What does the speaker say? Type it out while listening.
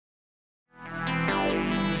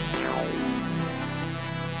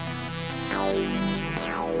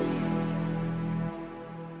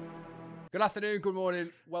Good afternoon, good morning.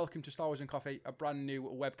 Welcome to Star Wars and Coffee, a brand new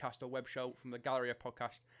webcast or web show from the Galleria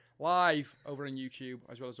podcast, live over on YouTube,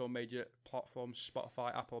 as well as all major platforms,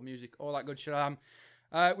 Spotify, Apple Music, all that good shit.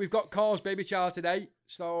 We've got Carl's baby child today,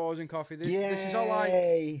 Star Wars and Coffee. This is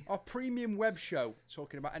our premium web show,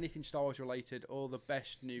 talking about anything Star Wars related, all the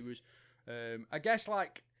best news. I guess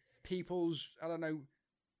like people's, I don't know,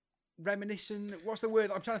 reminiscent. What's the word?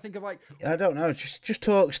 I'm trying to think of like. I don't know. Just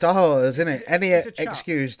talk Star Wars, isn't it? Any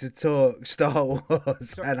excuse to talk Star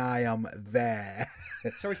Wars, and I am there.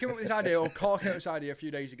 So we came up with this idea, or Carl came up with this idea a few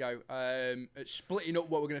days ago, splitting up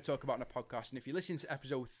what we're going to talk about in a podcast. And if you listen to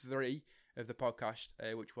episode 3 of the podcast,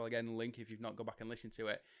 which we'll again link if you've not gone back and listened to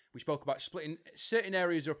it, we spoke about splitting certain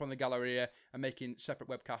areas up on the Galleria and making separate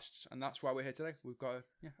webcasts, and that's why we're here today. We've got a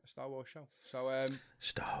Star Wars show. So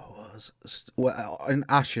Star Wars. Well, in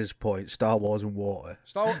Ash's point, Star Wars and water.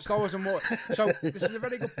 Star Wars and water. So this is a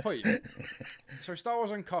very good point. So Star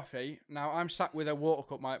Wars and coffee. Now I'm sat with a water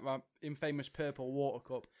cup, my infamous purple water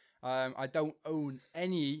cup. I don't own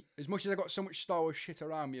any. As much as I got so much Star Wars shit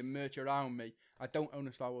around me and merch around me, I don't own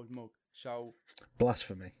a Star Wars mug. So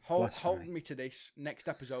blasphemy. Hold me to this next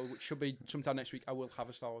episode, which should be sometime next week. I will have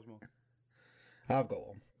a Star Wars mug. I've got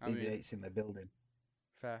one. BB-8's in the building.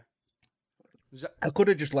 Fair. I could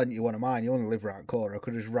have just lent you one of mine. You only live round the corner. I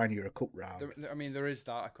could have just ran you a cup round. There is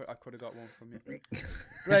that. I could have got one from you.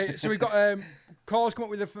 Right, so we've got Carl's come up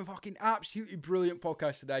with a fucking absolutely brilliant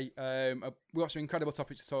podcast today. We've got some incredible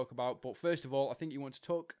topics to talk about. But first of all, I think you want to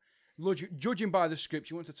talk. Judging by the script,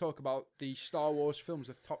 you want to talk about the Star Wars films,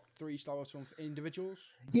 the top 3 Star Wars films for individuals?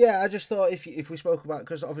 Yeah, I just thought if we spoke about,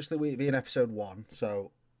 because obviously we'd be in episode 1, so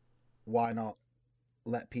why not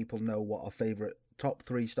let people know what our favourite top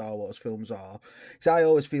 3 Star Wars films are? Because I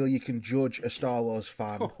always feel you can judge a Star Wars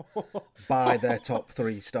fan by their top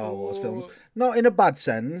 3 Star Wars films. Not in a bad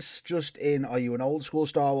sense, just in, are you an old school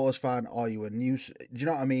Star Wars fan? Are you a new... Do you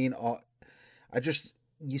know what I mean? Or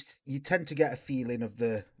you tend to get a feeling of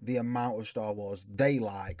the amount of Star Wars they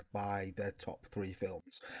like by their top 3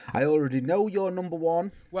 films. I already know your number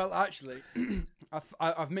 1. Well, actually,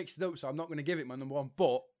 I've mixed it up, so I'm not going to give it my number 1.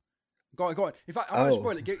 But go on. In fact, I want to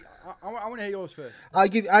spoil it. I want to hear yours first. I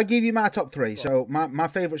give you my top 3. So my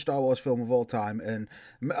favourite Star Wars film of all time, and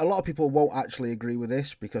a lot of people won't actually agree with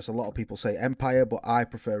this because a lot of people say Empire, but I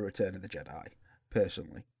prefer Return of the Jedi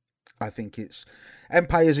personally. I think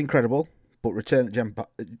Empire's incredible. But Return of Jedi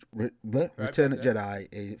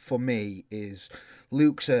is, for me, is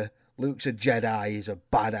Luke's a Jedi. He's a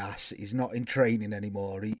badass. He's not in training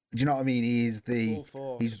anymore. Do you know what I mean? He's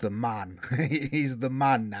the man. He's the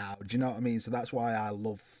man now. Do you know what I mean? So that's why I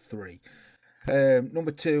love 3. Number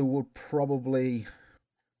 2 would probably,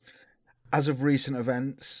 as of recent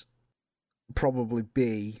events, probably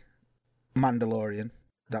be Mandalorian.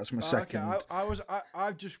 That's my second. Okay.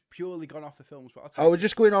 I've just purely gone off the films, but we're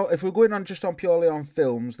just going on. If we're going on just on purely on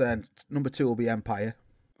films, then number 2 will be Empire.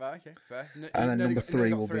 Right, okay, fair. And then number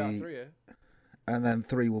 3 will be. And then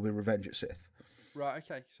 3 will be Revenge of the Sith. Right.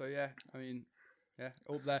 Okay. So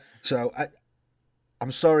up there. So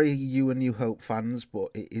I'm sorry, you and New Hope fans,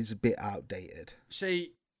 but it is a bit outdated.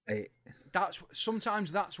 See. That's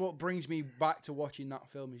what brings me back to watching that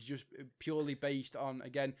film, is just purely based on,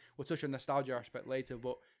 again, we'll touch on the nostalgia aspect later,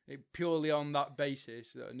 but purely on that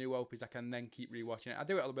basis, that A New Hope is I can then keep rewatching it. I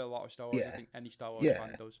do it a lot of Star Wars. I think any Star Wars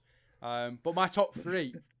fan does. But my top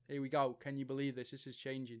 3, here we go. Can you believe this? This is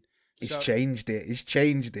changing. He's changed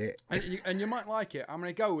it. And you might like it. I'm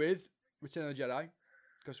going to go with Return of the Jedi.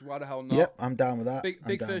 Because why the hell not? Yep, I'm down with that. Big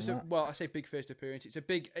first appearance. It's a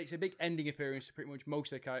big ending appearance to pretty much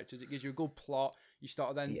most of the characters. It gives you a good plot. You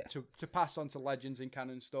start then to pass on to legends and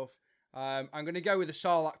canon stuff. I'm going to go with the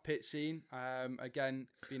Sarlacc pit scene. Again,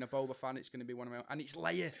 being a Boba fan, it's going to be one of my... And it's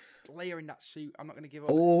Leia in that suit. I'm not going to give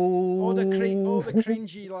up. All the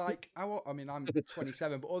cringy, like... I'm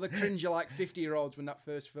 27, but all the cringy, like, 50-year-olds when that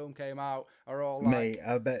first film came out are all like... Mate,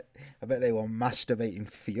 I bet they were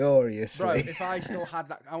masturbating furiously. Bro, if I still had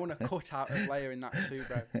that... I want a cutout of Leia in that suit,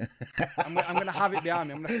 bro. I'm going to have it behind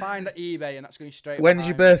me. I'm going to find it at eBay, and that's going straight... When's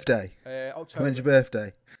your birthday? October. When's your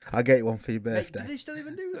birthday? I'll get you one for your birthday. Mate, do they still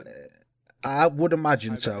even do that? I would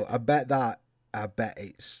imagine so. I bet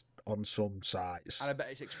it's on some sites. And I bet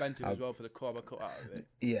it's expensive as well for the clever cut out of it.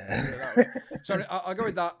 Yeah. So I'll go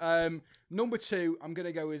with that. Number 2, I'm going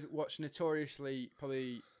to go with what's notoriously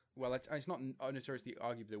probably... Well, it's not notoriously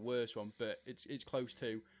arguably the worst one, but it's close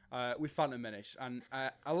to. With Phantom Menace. And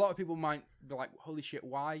a lot of people might be like, holy shit,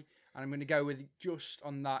 why? And I'm going to go with just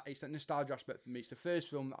on that. It's that nostalgia aspect for me. It's the first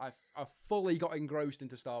film that I've fully got engrossed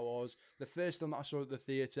into Star Wars. The first film that I saw at the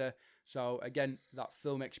theatre. So again, that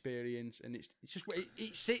film experience, and it's just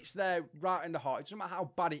it sits there right in the heart. It doesn't matter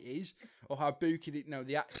how bad it is or how booky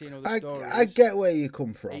the acting or the story. I get where you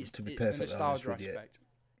come from. To be perfectly honest with you,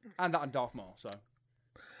 and that and Darth Maul. So,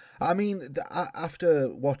 I mean, after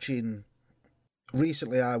watching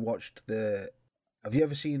recently, I watched the. Have you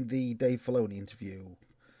ever seen the Dave Filoni interview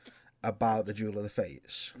about the Duel of the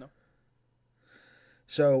Fates? No.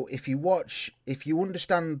 So if you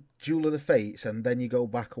understand Duel of the Fates and then you go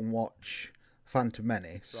back and watch Phantom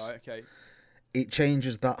Menace, right? Okay. It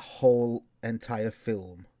changes that whole entire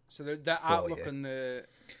film. So the outlook and the.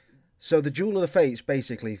 So the Duel of the Fates,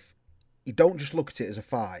 basically, you don't just look at it as a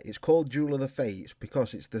fight. It's called Duel of the Fates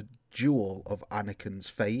because it's the duel of Anakin's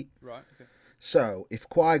fate. Right. Okay. So if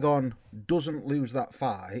Qui-Gon doesn't lose that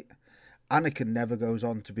fight, Anakin never goes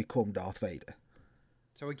on to become Darth Vader.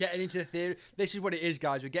 So we're getting into the theory. This is what it is,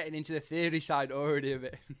 guys. We're getting into the theory side already of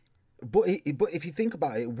it. But if you think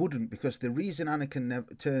about it, it wouldn't, because the reason Anakin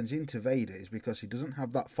never turns into Vader is because he doesn't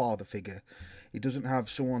have that father figure. He doesn't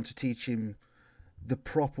have someone to teach him the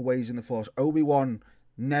proper ways in the Force. Obi-Wan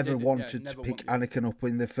never wanted to pick Anakin up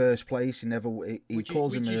in the first place. He never. He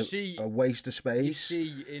calls him a waste of space. You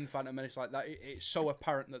see in Phantom Menace like that, it's so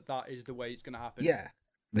apparent that is the way it's going to happen. Yeah.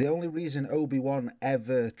 The only reason Obi-Wan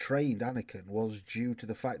ever trained Anakin was due to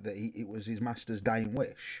the fact that it was his master's dying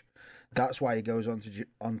wish. That's why he goes on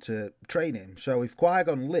to train him. So if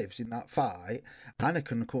Qui-Gon lives in that fight,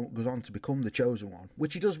 Anakin goes on to become the Chosen One,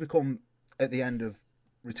 which he does become at the end of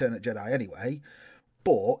Return of the Jedi anyway.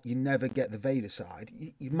 But you never get the Vader side.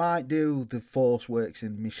 You might do the Force works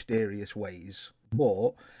in mysterious ways,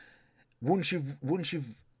 but once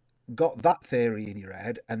you've got that theory in your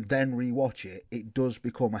head and then rewatch it, it does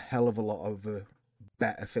become a hell of a lot of a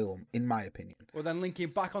better film, in my opinion. Well, then linking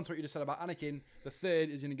back onto what you just said about Anakin, the third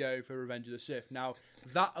is going to go for Revenge of the Sith. Now,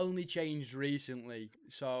 that only changed recently,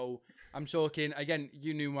 so I'm talking, again,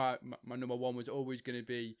 you knew my number one was always going to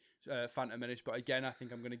be Phantom Menace, but again, I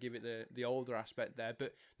think I'm going to give it the older aspect there.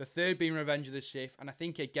 But the third being Revenge of the Sith, and I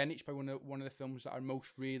think, again, it's probably one of the films that I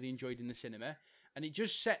most really enjoyed in the cinema. And it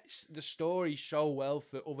just sets the story so well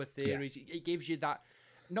for other theories. Yeah. It gives you that,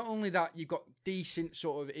 not only that, you've got decent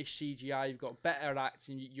sort of ish CGI, you've got better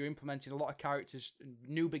acting, you're implementing a lot of characters,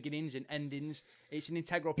 new beginnings and endings. It's an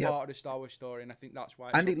integral part of the Star Wars story, and I think that's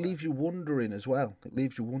why. And it leaves you wondering as well. It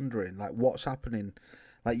leaves you wondering, like, what's happening.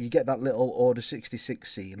 Like, you get that little Order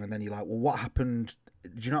 66 scene, and then you're like, well, what happened?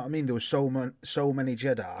 Do you know what I mean? There were so many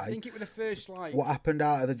Jedi. I think it was the first, like... What happened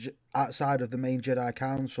outside of the main Jedi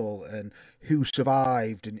Council, and who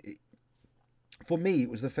survived, and... For me, it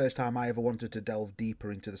was the first time I ever wanted to delve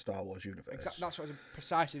deeper into the Star Wars universe. Exactly, that's what I was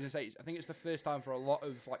precisely going to say. I think it's the first time for a lot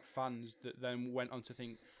of like fans that then went on to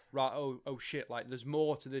think, right, oh shit, like there's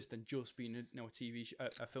more to this than just being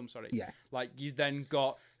a film. Sorry, yeah. Like you then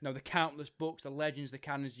got the countless books, the legends, the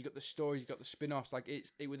canons. You got the stories, you got the spin-offs. Like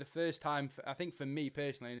it was the first time I think for me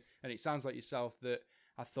personally, and it sounds like yourself, that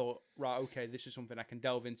I thought, right, okay, this is something I can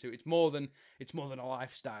delve into. It's more than a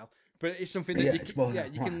lifestyle. But it's something that you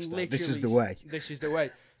can literally... This is the way. This is the way.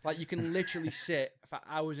 Like, you can literally sit for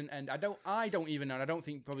hours and end. I don't even know, and I don't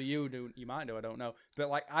think probably you do. You might know, I don't know. But,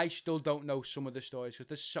 like, I still don't know some of the stories because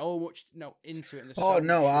there's so much into it.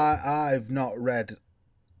 And I've not read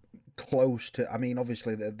close to... I mean,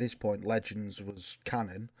 obviously, at this point, Legends was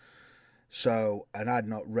canon. So, and I'd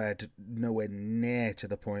not read nowhere near to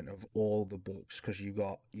the point of all the books because you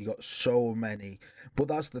got so many. But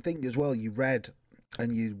that's the thing as well. You read...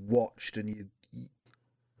 and you watched and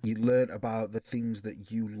you learnt about the things that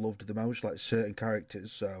you loved the most, like certain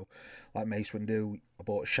characters. So, like Mace Windu, I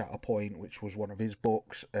bought Shatterpoint, which was one of his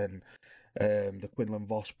books, and the Quinlan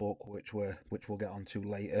Vos book, which we'll get onto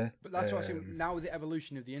later. But that's what I think. Now with the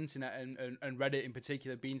evolution of the internet and Reddit in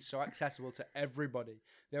particular being so accessible to everybody,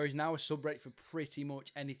 there is now a subreddit for pretty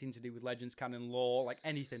much anything to do with Legends, canon, lore, like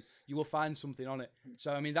anything. You will find something on it.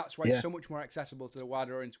 So I mean, that's why it's so much more accessible to the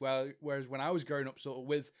wider audience. Whereas when I was growing up, sort of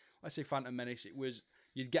with, let's say, Phantom Menace, it was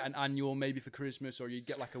you'd get an annual maybe for Christmas, or you'd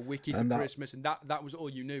get like a wiki for Christmas, and that was all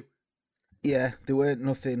you knew. Yeah, there weren't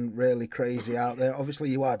nothing really crazy out there. Obviously,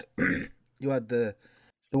 you had the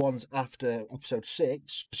ones after episode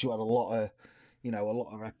 6, because you had a lot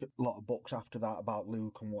of books after that about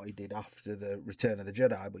Luke and what he did after the Return of the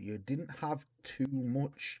Jedi, but you didn't have too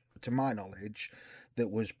much, to my knowledge, that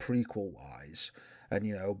was prequel wise.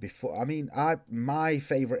 And before, I mean, my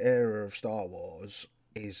favorite era of Star Wars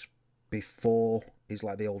is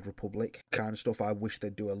like the Old Republic kind of stuff. I wish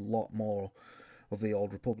they'd do a lot more of the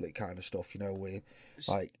Old Republic kind of stuff. You know, with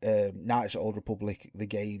like Knights of Old Republic, the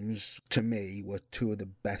games to me were two of the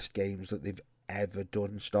best games that they've ever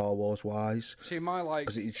done Star Wars wise. See, my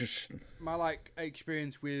it's just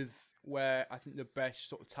experience with where I think the best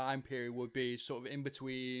sort of time period would be sort of in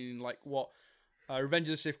between like what Revenge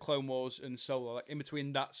of the Sith, Clone Wars, and Solo, like in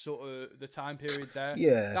between that sort of the time period there.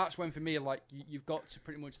 Yeah, that's when for me, like you've got to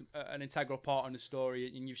pretty much an integral part in the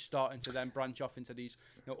story, and you're starting to then branch off into these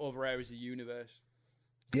other areas of the universe.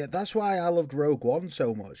 Yeah, that's why I loved Rogue One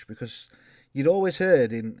so much, because you'd always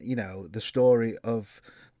heard in the story of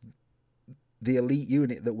the elite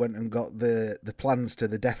unit that went and got the plans to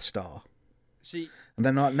the Death Star. See, and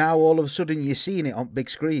then now all of a sudden you're seeing it on big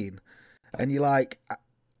screen, and you're like,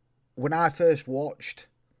 when I first watched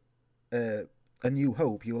A New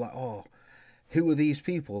Hope, you were like, oh, who are these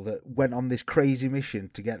people that went on this crazy mission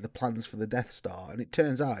to get the plans for the Death Star? And it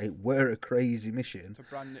turns out it were a crazy mission. It's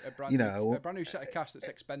a brand new set of cast that's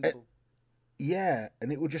expendable. Yeah,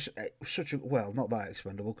 and it was just such a not that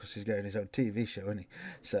expendable because he's getting his own TV show, isn't he?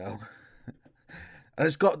 So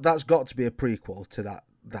that's got to be a prequel to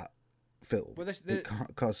that film. Well,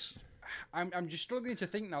 because I'm just struggling to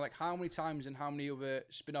think now, like how many times and how many other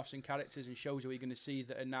spin-offs and characters and shows are we going to see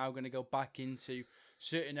that are now going to go back into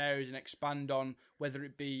certain areas and expand on, whether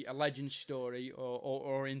it be a legend story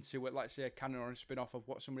or into it, let's say a canon or a spin-off of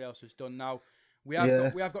what somebody else has done. Now we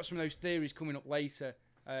have got some of those theories coming up later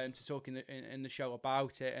to talk in the show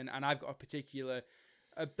about it, and I've got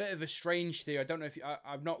a bit of a strange theory. I don't know if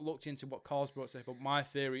I've not looked into what Carl's brought today, but my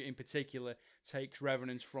theory in particular takes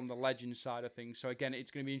reverence from the legend side of things. So again,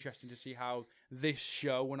 it's going to be interesting to see how this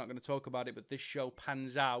show, we're not going to talk about it, but this show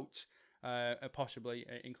pans out, possibly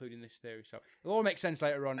including this theory. So it'll all make sense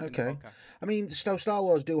later on. Okay. In the podcast. I mean, Star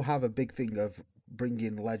Wars do have a big thing of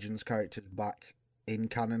bringing Legends characters back in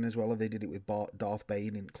canon as well. They did it with Darth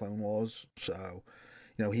Bane in Clone Wars. So,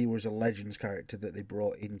 he was a Legends character that they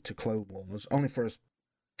brought into Clone Wars, only for a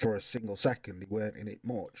single second. He weren't in it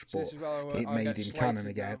much, but it made him canon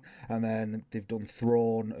again. Now. And then they've done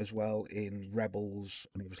Thrawn as well in Rebels,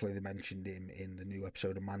 and obviously they mentioned him in the new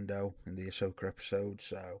episode of Mando, in the Ahsoka episode.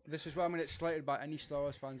 So this is why it's slated by any Star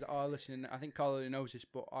Wars fans that are listening. I think Carl already knows this,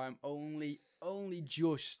 but I'm only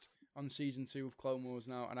just on season 2 of Clone Wars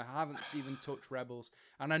now, and I haven't even touched Rebels.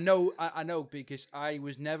 And I know because I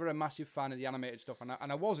was never a massive fan of the animated stuff, and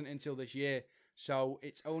I wasn't until this year. So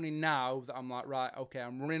it's only now that I'm like, right, okay,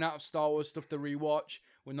 I'm running out of Star Wars stuff to rewatch.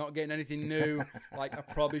 We're not getting anything new. Like, I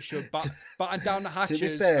probably should batten down the hatches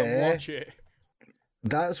and watch it.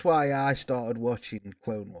 That's why I started watching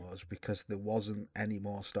Clone Wars, because there wasn't any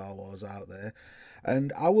more Star Wars out there.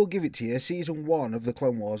 And I will give it to you, season 1 of the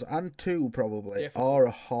Clone Wars, and 2 probably, are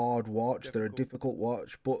a hard watch. They're a difficult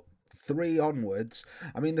watch, but 3 onwards,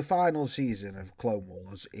 I mean, the final season of Clone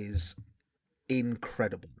Wars is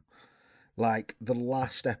incredible. Like, the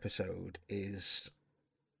last episode is,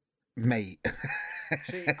 mate.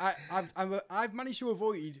 See, I've managed to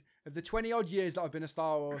avoid, of the 20 odd years that I've been a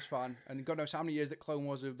Star Wars fan, and God knows how many years that Clone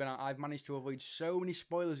Wars have been out, I've managed to avoid so many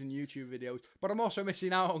spoilers in YouTube videos, but I'm also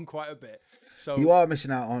missing out on quite a bit. So you are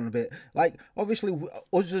missing out on a bit. Like, obviously,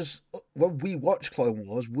 when we watched Clone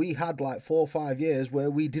Wars, we had like 4 or 5 years where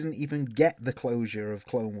we didn't even get the closure of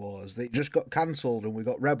Clone Wars. They just got cancelled and we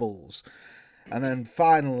got Rebels. And then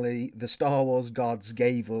finally, the Star Wars gods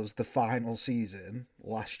gave us the final season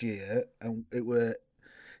last year, and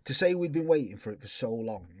to say we'd been waiting for it for so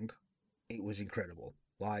long, it was incredible.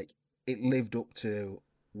 Like, it lived up to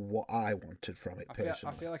what I wanted from it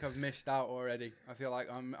personally. I feel like I've missed out already. I feel like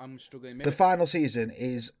I'm struggling. The final season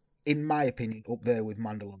is, in my opinion, up there with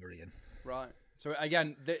Mandalorian. Right. So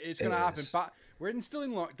again, it's going to happen. But we're still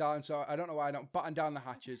in lockdown, so I don't know why I don't batten down the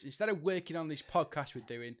hatches. Instead of working on this podcast we're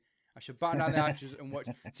doing, I should batten down the hatches and watch.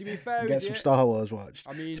 To be fair, get some Star Wars watched.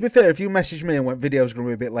 I mean, to be fair, if you message me and went, video's going to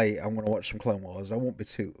be a bit late, I'm going to watch some Clone Wars, I won't be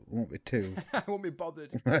too. I won't be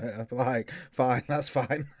bothered. I'll be like, fine, that's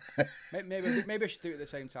fine. maybe I should do it at the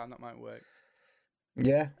same time. That might work.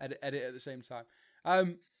 Yeah. Edit at the same time.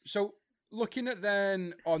 So looking at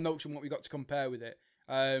then our notes and what we got to compare with it.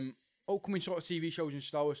 Upcoming sort of TV shows and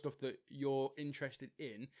Star Wars stuff that you're interested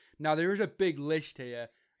in. Now there is a big list here.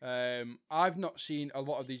 I've not seen a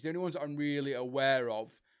lot of these. The only ones that I'm really aware of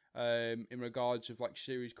in regards of like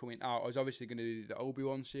series coming out is obviously going to be the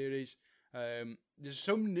Obi-Wan series. There's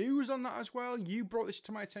some news on that as well. You brought this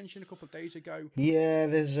to my attention a couple of days ago. Yeah,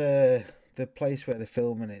 there's the place where they're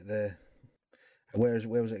filming it. Where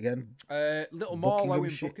was it again? Little Marlow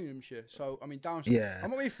in Buckinghamshire. So I mean, down. Yeah. I'm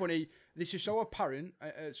not being funny. this is so apparent.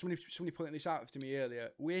 Somebody pointed this out to me earlier.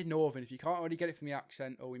 We're Northern. If you can't already get it from the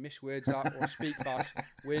accent, or we miss words out, or speak fast,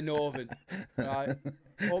 we're Northern. Right?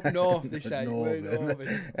 Up north, they say. We're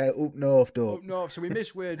Northern. Up north, though. Up north. So we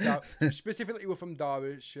miss words out. Specifically, we're from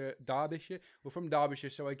Derbyshire. We're from Derbyshire.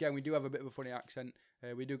 So again, we do have a bit of a funny accent.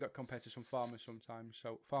 We do get compared to some farmers sometimes.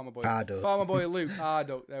 So Farmer Boy Luke,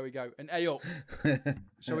 Ardo. There we go. And A up.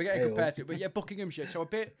 So we're getting compared to it. But yeah, Buckinghamshire. So a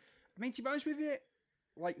bit. I mean, to be honest with you,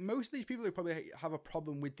 like most of these people who probably have a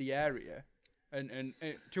problem with the area, and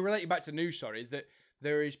to relate it back to the news, sorry, that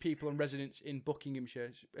there is people and residents in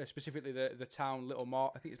Buckinghamshire, specifically the town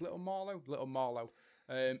I think it's Little Marlow.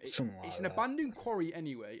 It's an abandoned quarry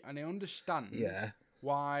anyway, and I understand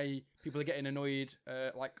why people are getting annoyed,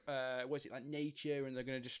 like nature, and they're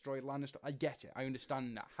going to destroy land and stuff. I get it, I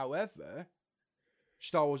understand that. However,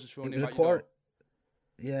 Star Wars is thrown in like your door.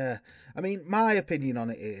 Yeah, I mean, my opinion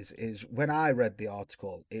on it is when I read the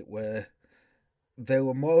article, they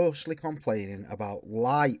were mostly complaining about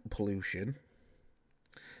light pollution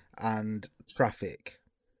and traffic.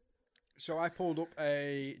 So I pulled up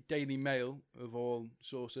a Daily Mail of all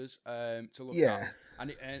sources to look at,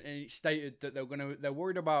 and it stated that they're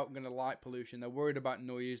worried about light pollution, they're worried about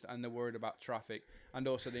noise, and they're worried about traffic, and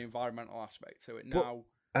also the environmental aspect to it. Now,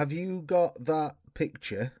 have you got that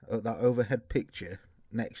picture, that overhead picture?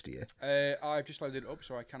 Next to you. I've just loaded it up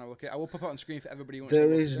so I can have a look at it. I will pop it on screen for everybody who wants to look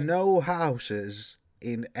at it. There is no houses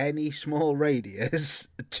in any small radius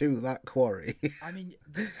to that quarry. I mean,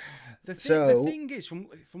 the thing is, from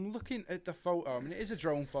looking at the photo, I mean, it is a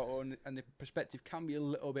drone photo and the perspective can be a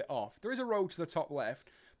little bit off. There is a road to the top left,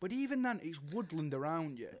 but even then, it's woodland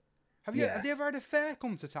around you. Have you ever had a fair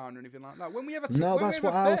come to town or anything like that? When we have a no, that's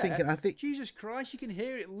what I was thinking. I think Jesus Christ, you can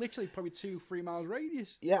hear it literally probably 2-3 miles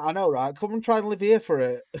radius. Yeah, I know, right? Come and try and live here for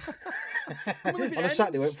it. On a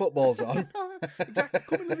Saturday when football's on. Exactly.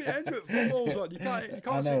 Come and live in Ends when football's on. You can't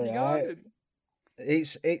sit in your garden.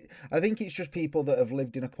 I think it's just people that have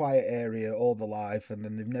lived in a quiet area all their life, and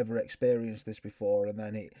then they've never experienced this before, and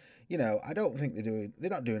then I don't think they're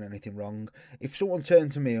not doing anything wrong. If someone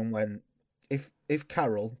turned to me and went, if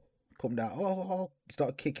Carol come down,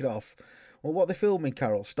 start kicking off, well, what they're filming,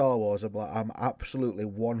 Carol, Star Wars, I'm absolutely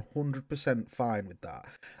 100% fine with that.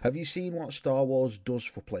 Have you seen what Star Wars does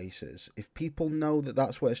for places? If people know that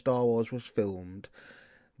that's where Star Wars was filmed,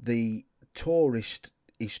 the touristy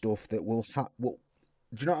stuff that will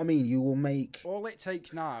do you know what I mean? You will make... All it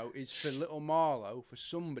takes now is for Little Marlow, for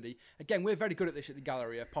somebody... Again, we're very good at this at the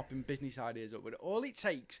Gallery, popping business ideas up. But all it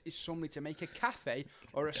takes is somebody to make a cafe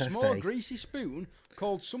or a small greasy spoon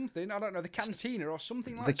called something, I don't know, the Cantina or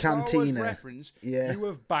something like Star Wars reference. Yeah. You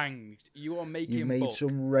have banged. You are making You made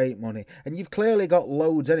some great money. And you've clearly got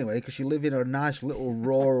loads anyway, because you live in a nice little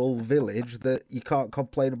rural village that you can't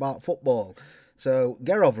complain about football. So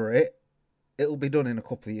get over it. It'll be done in a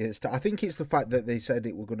couple of years. I think it's the fact that they said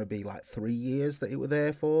it were going to be like 3 years that it were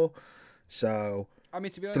there for. So, I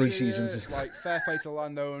mean, to be honest, 3 seasons. Like, fair play to the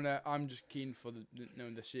landowner. I'm just keen for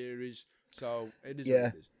the series. So it is.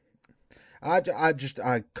 Yeah. What it is.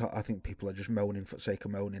 I think people are just moaning for the sake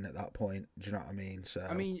of moaning at that point. Do you know what I mean? So,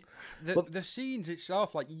 I mean, the scenes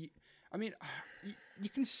itself, like, you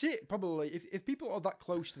can sit probably if people are that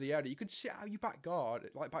close to the area, you could sit out your back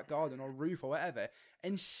garden or roof or whatever,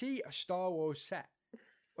 and see a Star Wars set,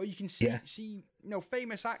 or you can see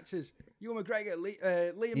famous actors, Ewan McGregor,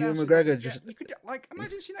 Liam Neeson. McGregor, you could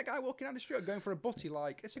imagine seeing that guy walking down the street going for a butty.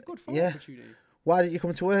 Like, it's a good fun opportunity. Why didn't you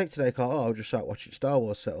come to work today, Carl? I'll just start watching Star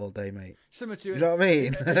Wars set all day, mate. Similar to you know what I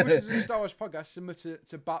mean? The Star Wars podcast, similar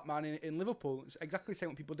to Batman in Liverpool. It's exactly the same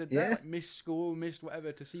what people did there. Like, missed school, missed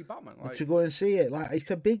whatever to see Batman. Like, to go and see it. Like, it's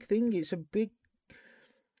a big thing. It's a big...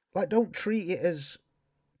 Like, don't treat it as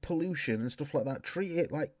pollution and stuff like that. Treat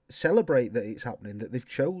it like... Celebrate that it's happening, that they've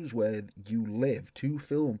chose where you live to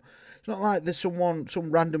film. It's not like there's some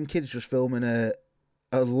random kids just filming a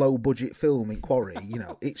low-budget film in Quarry.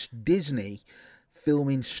 It's Disney...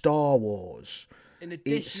 filming Star Wars in a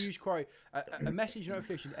disused quarry. A message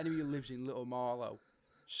notification to anybody who lives in Little Marlow: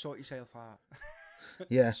 sort yourself out.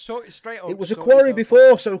 Yeah, sort it straight up. It was a quarry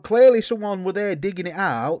before, so clearly someone were there digging it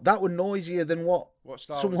out. That was noisier than what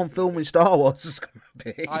someone filming Star Wars is going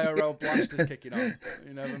to be. IRL blasters kicking on.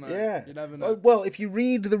 You never know. Yeah, you never know. Well, if you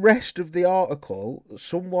read the rest of the article,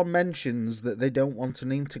 someone mentions that they don't want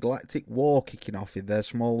an intergalactic war kicking off in their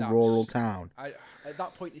small rural town. At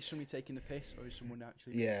that point, is somebody taking the piss, or is someone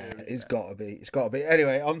actually... Yeah, it's got to be. It's got to be.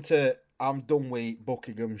 Anyway, on to... I'm done with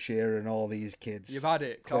Buckinghamshire and all these kids. You've had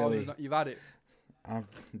it, Carl. You've had it.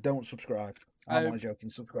 Don't subscribe. I'm only joking.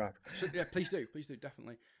 Subscribe. So, yeah, please do,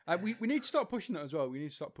 definitely. We need to start pushing that as well. We need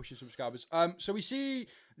to start pushing subscribers. So we see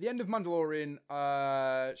the end of Mandalorian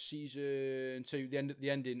season 2, the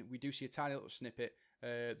ending. We do see a tiny little snippet,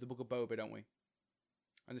 the Book of Boba, don't we?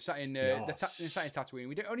 And they're sat in Tatooine.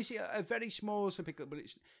 We don't only see a very small snippet, but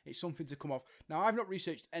it's something to come off. Now, I've not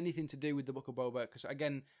researched anything to do with the Book of Boba because,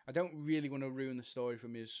 again, I don't really want to ruin the story for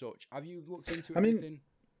me as such. Have you looked into anything?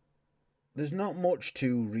 There's not much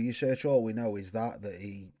to research. All we know is that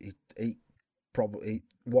he probably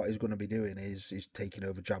what he's going to be doing is taking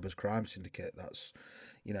over Jabba's crime syndicate. That's,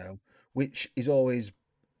 which is always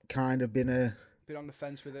kind of been on the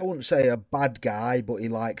fence with it. I wouldn't say a bad guy, but he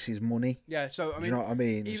likes his money. Yeah, so I mean, do you know what I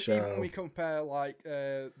mean? Even when we compare like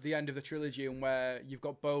the end of the trilogy and where you've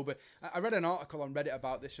got Boba, I read an article on Reddit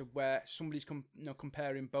about this, where somebody's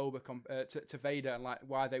comparing Boba to Vader and like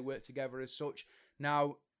why they work together as such.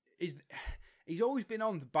 Now, he's always been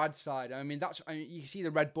on the bad side. I mean, you can see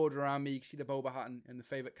the red border around me. You can see the Boba hat and the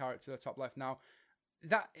favorite character at the top left. Now,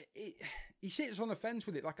 he sits on the fence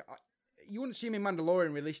with it. Like, you wouldn't see him in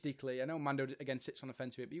Mandalorian realistically. I know Mando again sits on the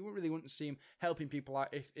fence with it, but you wouldn't see him helping people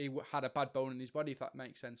out if he had a bad bone in his body, if that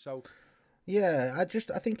makes sense. So, yeah,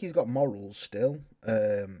 I think he's got morals still.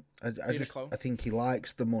 I think he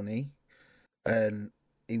likes the money, and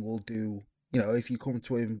he will do. If you come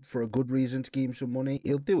to him for a good reason to give him some money,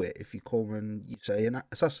 he'll do it. If you come and you say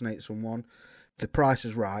assassinate someone, if the price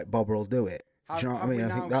is right, Bob will do it. Do you know what I mean?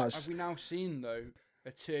 I think that's. Have we now seen though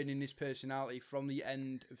a turn in his personality from the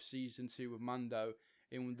end of season 2 of Mando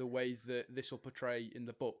in the way that this will portray in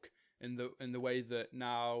the book, in the way that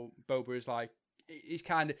now Boba is like, he's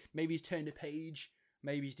kind of, maybe he's turned a page,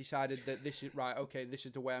 maybe he's decided that this is right, okay, this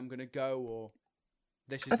is the way I'm going to go, or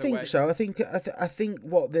this is I think way. so. I think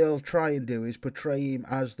what they'll try and do is portray him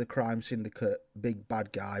as the crime syndicate big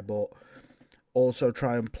bad guy, but also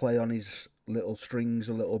try and play on his little strings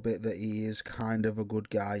a little bit, that he is kind of a good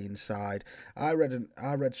guy inside. I read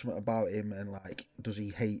something about him, and like, does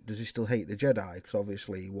he still hate the Jedi? Because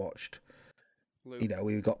obviously he watched Luke. He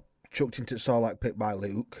got chucked into the Sarlacc pit by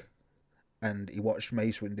Luke, and he watched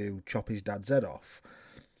Mace Windu chop his dad's head off.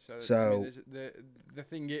 So I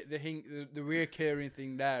mean, the reoccurring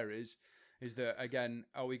thing there is that, again,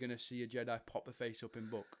 are we going to see a Jedi pop the face up in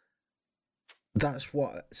book? That's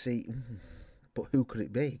what. See, but who could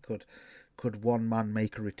it be? Could one man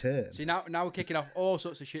make a return? See, now we're kicking off all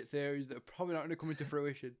sorts of shit theories that are probably not going to come into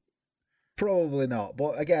fruition. Probably not.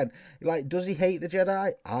 But again, like, does he hate the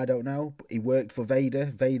Jedi? I don't know. He worked for Vader.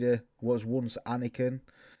 Vader was once Anakin.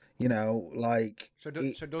 So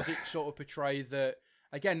does it sort of portray that?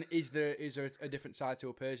 Again, is there a different side to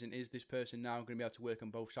a person? Is this person now going to be able to work on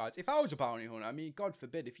both sides? If I was a bounty hunter, I mean, God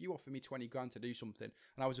forbid, if you offer me 20 grand to do something,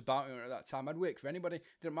 and I was a bounty hunter at that time, I'd work for anybody. It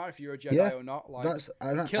doesn't matter if you're a Jedi or not. Like,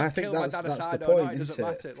 I think my that's dad the aside point, or not, it doesn't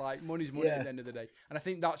matter. Like, money's money at the end of the day. And I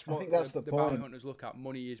think that's what the bounty hunters look at.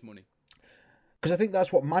 Money is money. Because I think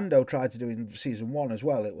that's what Mando tried to do in season 1 as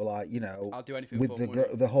well. It was like, I'll do anything with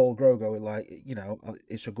for the whole Grogu, like,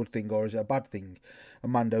 it's a good thing or is it a bad thing?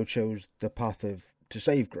 And Mando chose the path to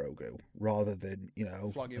save Grogu rather than,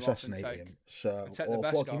 assassinate him. Or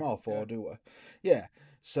flog him off, or do it. Yeah.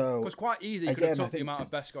 So it's quite easy. He could have took the amount of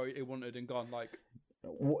Beskar he wanted and gone like.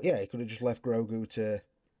 Yeah, he could have just left Grogu to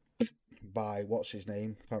buy what's his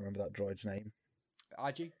name? I can't remember that droid's name.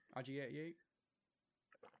 IG-88.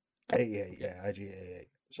 88, yeah, IG-88.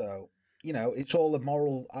 So, it's all a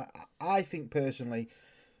moral. I think personally,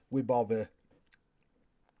 with Boba,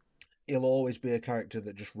 he'll always be a character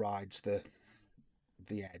that just rides the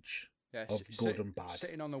edge of good and bad.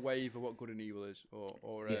 Sitting on the wave of what good and evil is,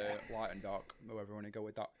 or light and dark, however you want to go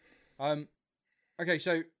with that. Okay,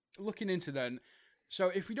 so looking into then, so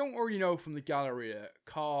if we don't already know from the Galleria,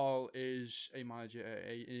 Carl is a manager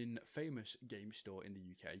in a famous game store in the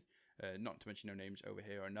UK. Not to mention no names over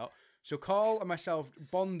here or not. So Carl and myself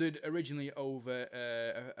bonded originally over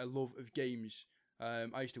a love of games.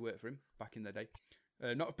 I used to work for him back in the day.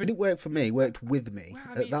 It didn't work for me. It worked with me.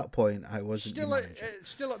 Well, at that point, I wasn't.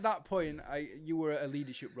 Still at that point, you were a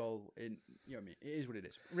leadership role in. You know what I mean? It is what it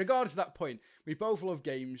is. Regardless of that point, we both love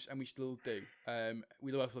games, and we still do.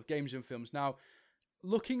 We both love games and films. Now,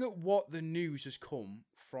 looking at what the news has come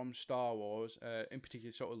from Star Wars, in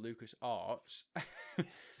particular, sort of Lucas Arts,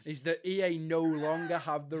 is that EA no longer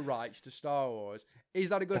have the rights to Star Wars. Is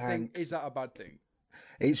that a good thing? Is that a bad thing?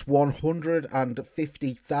 It's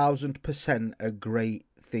 150,000% a great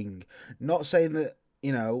thing. Not saying that,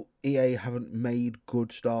 EA haven't made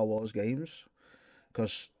good Star Wars games,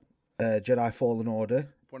 because Jedi Fallen Order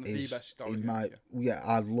one of the best Star Wars games. Yeah,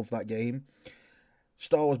 I love that game.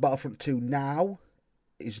 Star Wars Battlefront 2 now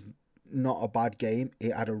is not a bad game.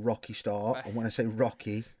 It had a rocky start, and when I say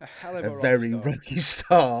rocky, a hell of a rocky very start. rocky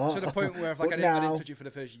start. To the point where I didn't touch it for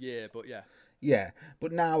the first year, but yeah. Yeah,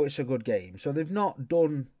 but now it's a good game. So they've not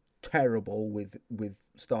done terrible with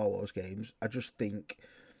Star Wars games. I just think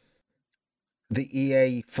the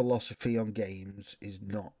EA philosophy on games is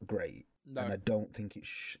not great, and I don't think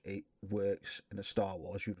it works in a Star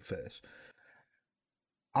Wars universe.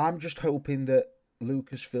 I'm just hoping that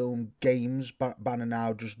Lucasfilm Games banner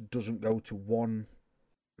now just doesn't go to one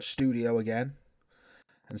studio again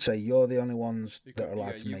and say you're the only ones that are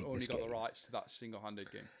allowed to make this game. You've only got the rights to that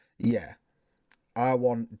single-handed game. Yeah. I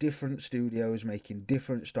want different studios making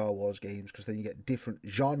different Star Wars games, because then you get different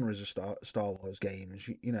genres of Star Wars games.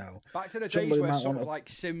 You know, back to the days where sort of like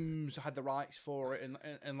Sims had the rights for it,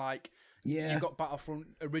 and like you've got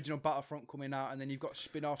original Battlefront coming out, and then you've got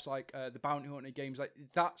spin-offs like the Bounty Hunter games. Like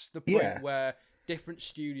that's the point where different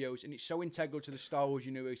studios, and it's so integral to the Star Wars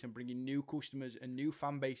universe and bringing new customers and new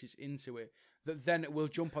fan bases into it, that then it will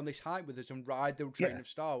jump on this hype with us and ride the train of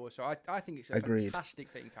Star Wars. So I think it's a fantastic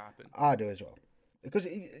thing to happen. I do as well. Because,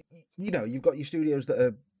 you know, you've got your studios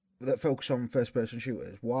that focus on first-person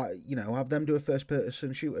shooters. Why, you know, have them do a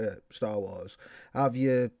first-person shooter Star Wars. Have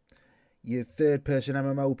your third-person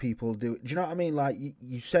MMO people do it. Do you know what I mean? Like,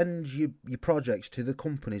 you send your projects to the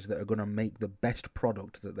companies that are going to make the best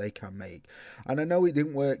product that they can make. And I know it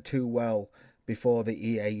didn't work too well before the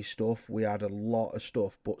EA stuff. We had a lot of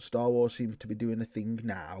stuff, but Star Wars seems to be doing a thing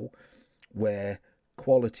now where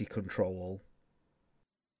quality control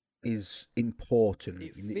is important.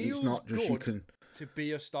 It's not just you can to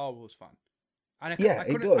be a Star Wars fan. And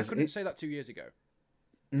I couldn't say that 2 years ago.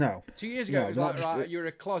 No. 2 years ago, it was like, right, you're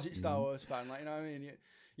a closet Star Wars fan, like, you know what I mean?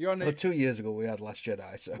 You're on the... Well, 2 years ago we had Last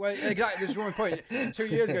Jedi, so... Well, exactly, this is one point. 2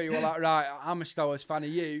 years ago you were like, right, I'm a Star Wars fan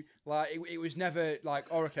of you. Like, it was never like,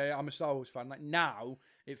 oh, okay, I'm a Star Wars fan. Like, now,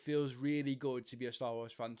 it feels really good to be a Star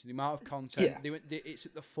Wars fan. To the amount of content, it's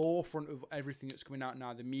at the forefront of everything that's coming out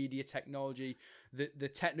now. The media, technology, the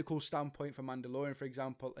technical standpoint for Mandalorian, for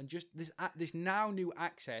example, and just this now new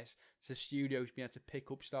access to studios being able to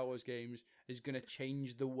pick up Star Wars games is going to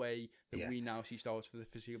change the way that we now see Star Wars for the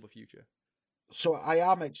foreseeable future. So I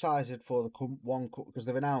am excited for because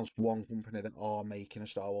they've announced one company that are making a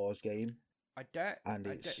Star Wars game.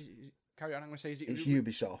 Carry on. I'm going to say it's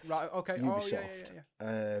Ubisoft. Right. Okay. Ubisoft. Oh,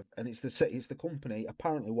 yeah. And it's the company.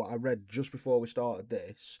 Apparently, what I read just before we started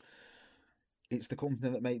this, it's the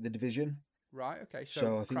company that made The Division. Right. Okay.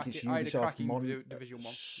 So I think it's Ubisoft. I had a cracking Division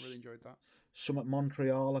 1. Really enjoyed that. Some at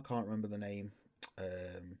Montreal. I can't remember the name.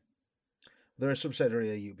 They're a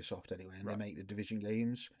subsidiary of Ubisoft anyway, and they make the Division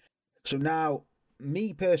games. So now,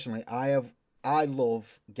 me personally, I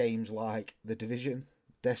love games like The Division,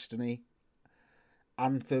 Destiny.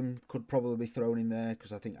 Anthem could probably be thrown in there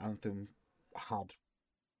because I think Anthem had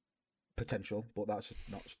potential, but that's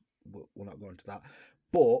not. We're not going to that.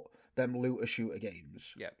 But them looter shooter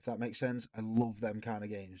games, if that makes sense. I love them kind of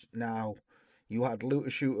games. Now, you had looter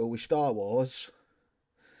shooter with Star Wars.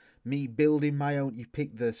 Me building my own. You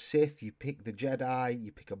pick the Sith, you pick the Jedi,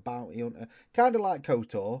 you pick a bounty hunter, kind of like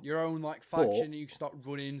KOTOR. Your own like faction. You start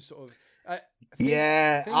running sort of.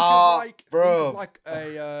 Think of like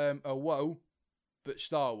a WoW. But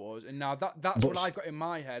Star Wars, and now that's what I've got in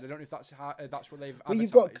my head. I don't know if that's what they've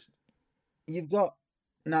advertised. You've got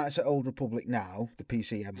Knights of Old Republic now, the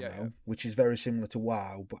PC MMO, which is very similar to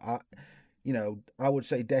WoW. But I would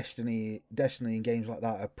say Destiny and games like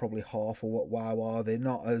that are probably half of what WoW are. They're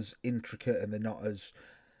not as intricate and they're not as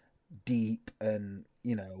deep, and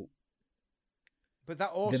But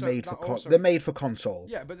that also they're made for console.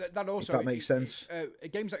 Yeah, but that also if that makes sense.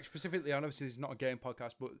 Games like specifically, and obviously this is not a game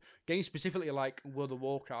podcast, but games specifically like World of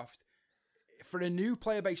Warcraft, for a new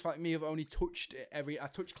player base like me, I've only touched I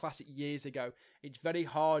touched Classic years ago. It's very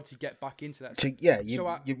hard to get back into that. You're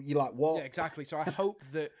like, what? Yeah, exactly. So I hope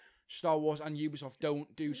that Star Wars and Ubisoft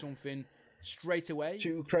don't do something straight away.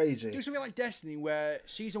 Too crazy. Do something like Destiny, where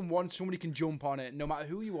Season 1, somebody can jump on it, no matter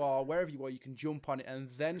who you are, wherever you are, you can jump on it, and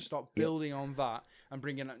then start building on that, and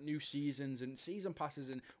bringing out new seasons and season passes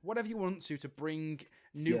and whatever you want to bring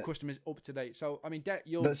new customers up to date. So, I mean,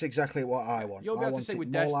 that's exactly what I want. You'll be able to say with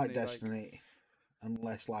more Destiny, like Destiny and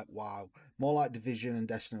less like WoW. More like Division and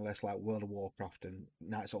Destiny, less like World of Warcraft and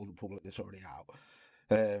Knights of the Old Republic that's already out.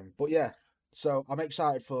 But yeah, so I'm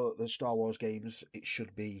excited for the Star Wars games. It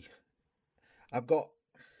should be... I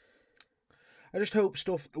just hope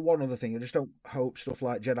one other thing, I just don't hope stuff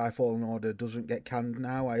like Jedi Fallen Order doesn't get canned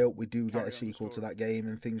now. I hope we do get a sequel to that game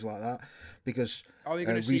and things like that. Because are we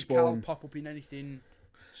going to see Cal pop up in anything?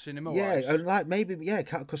 cinema. Yeah, wise. and like maybe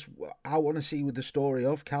because I want to see with the story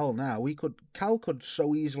of Cal now. Cal could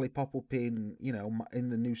so easily pop up in in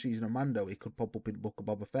the new season of Mando. He could pop up in Book of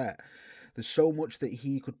Boba Fett. There's so much that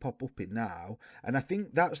he could pop up in now, and I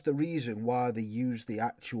think that's the reason why they use the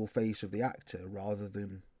actual face of the actor rather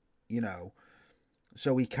than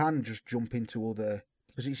so he can just jump into other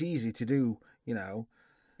because it's easy to do. They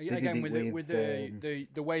did Again, it with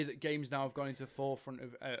the way that games now have gone into the forefront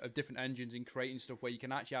of different engines and creating stuff where you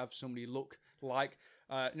can actually have somebody look like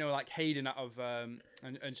like Hayden out of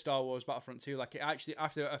and Star Wars Battlefront 2. Like it actually,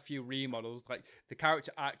 after a few remodels, like the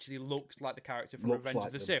character actually looks like the character from Revenge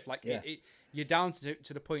of the Sith. Like you're down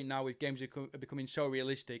to the point now with games are becoming so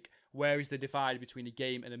realistic. Where is the divide between a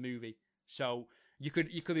game and a movie? So you could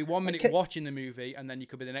be 1 minute watching the movie and then you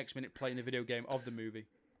could be the next minute playing the video game of the movie.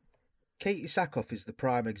 Katie Sackhoff is the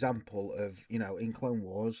prime example of, in Clone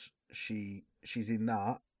Wars, she's in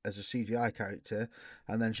that as a CGI character,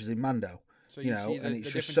 and then she's in Mando. So and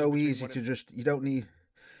it's just so easy to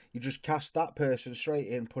you just cast that person straight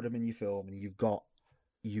in, put them in your film, and you've got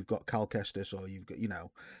Cal Kestis, or you've got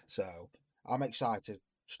So I'm excited.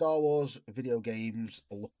 Star Wars video games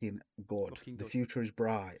are looking good. The future is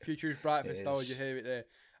bright. The future is bright for Star Wars. You hear it there.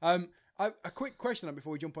 A quick question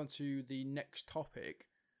before we jump on to the next topic.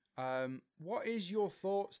 What is your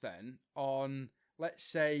thoughts then on, let's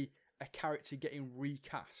say, a character getting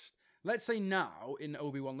recast? Let's say now in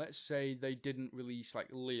Obi-Wan, let's say they didn't release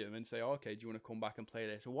like Liam and say, okay, do you want to come back and play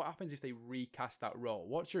this? So what happens if they recast that role?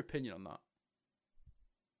 What's your opinion on that?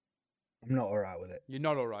 I'm not alright with it. You're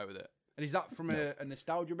not alright with it? And is that from a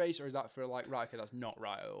nostalgia base, or is that for like, right, okay, that's not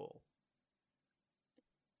right at all?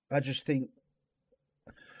 I just think...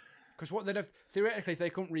 Because what they'd have, theoretically, if they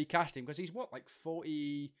couldn't recast him, because he's what, like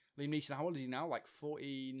 40... Liam Neeson, how old is he now? Like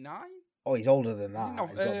 49? Oh, he's older than that. He's got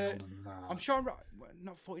to be older than that. I'm sure,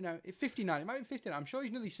 not 49, 59. It might be 59. I'm sure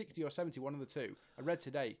he's nearly 60 or 70, one of the two. I read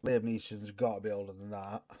today. Liam Neeson's got to be older than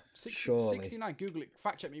that. Surely. 69. Google it.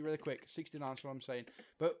 Fact check me really quick. 69 is what I'm saying.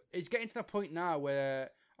 But it's getting to the point now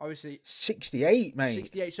where, obviously... 68, mate.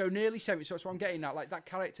 68, so nearly 70. So that's what I'm getting at. Like, that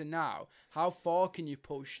character now, how far can you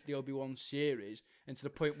push the Obi-Wan series into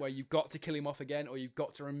the point where you've got to kill him off again, or you've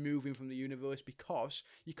got to remove him from the universe because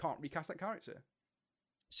you can't recast that character?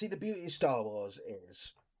 See, the beauty of Star Wars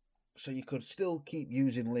is, so you could still keep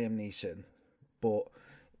using Liam Neeson, but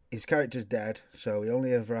his character's dead, so he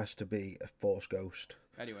only ever has to be a Force ghost.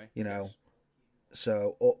 Anyway. Yes.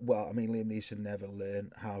 So, Liam Neeson never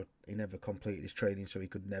learned he never completed his training, so he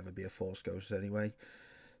could never be a Force ghost anyway.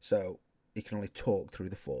 So, he can only talk through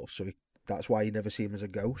the Force, so that's why you never see him as a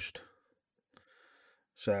ghost.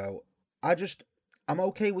 So, I'm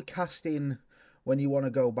okay with casting when you want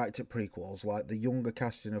to go back to prequels, like the younger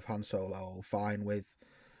casting of Han Solo, fine with,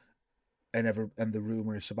 and the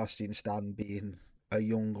rumour is Sebastian Stan being a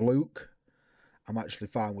young Luke. I'm actually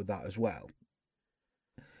fine with that as well.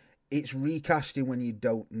 It's recasting when you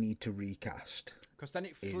don't need to recast. Because then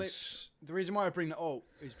it flips. The reason why I bring that up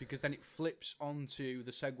is because then it flips onto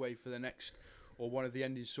the segue for the next, or one of the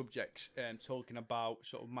ending subjects, talking about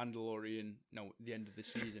sort of Mandalorian, the end of the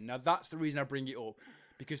season. Now, that's the reason I bring it up.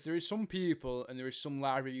 Because there is some people and there is some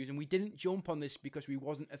live reviews, and we didn't jump on this because we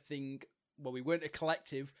wasn't a thing. Well, we weren't a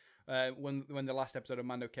collective when the last episode of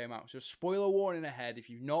Mando came out. So, spoiler warning ahead.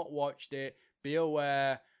 If you've not watched it, be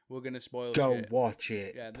aware we're going to spoil. Go watch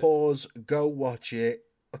it. Yeah, pause. Go watch it.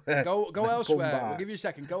 Go elsewhere. We'll give you a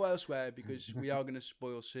second. Go elsewhere because we are going to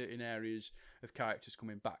spoil certain areas of characters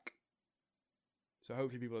coming back. So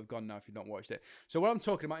hopefully people have gone now if you've not watched it. So what I'm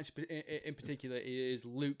talking about in particular is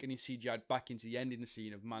Luke and his CGI back into the ending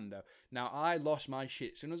scene of Mando. Now, I lost my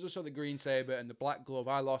shit. As soon as I saw the green saber and the black glove,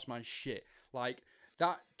 I lost my shit. Like,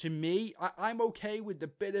 that, to me, I'm okay with the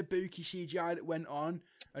bit of booky CGI that went on.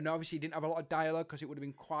 And obviously didn't have a lot of dialogue because it would have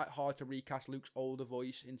been quite hard to recast Luke's older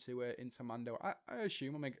voice into Mando. I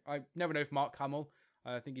assume. I never know if Mark Hamill,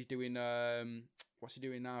 I think he's doing, what's he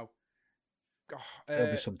doing now? It'll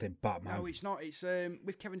be something Batman. No, it's not. It's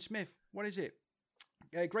with Kevin Smith. What is it?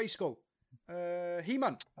 Grayskull.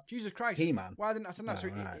 He-Man. Jesus Christ. He-Man. Why didn't I say that? So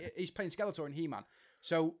right. He's playing Skeletor in He-Man.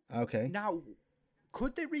 So okay. Now,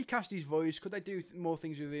 could they recast his voice? Could they do more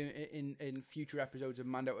things with him in future episodes of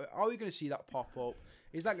Mando? Are we going to see that pop up?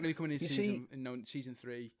 Is that going to be coming in season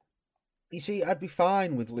 3? You see, I'd be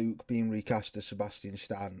fine with Luke being recast as Sebastian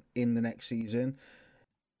Stan in the next season.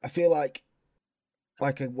 I feel like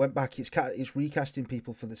I went back, it's recasting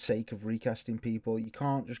people for the sake of recasting people. You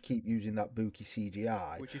can't just keep using that booky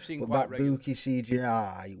CGI. Which you've seen but quite regularly. Booky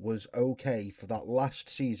CGI was okay for that last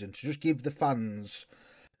season to just give the fans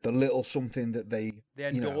the little something that they... The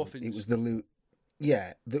endorphins. It was the Luke...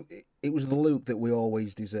 it was the Luke that we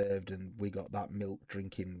always deserved, and we got that milk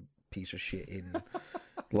drinking piece of shit in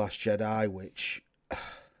Last Jedi, which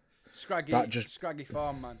Scraggy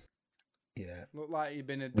farm man. Yeah, Looked like he'd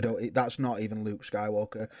been that's not even Luke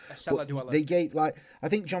Skywalker. A cellar dweller. They gave I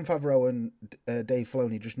think Jon Favreau and Dave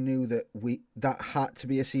Filoni just knew that that had to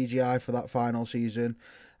be a CGI for that final season,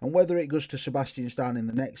 and whether it goes to Sebastian Stan in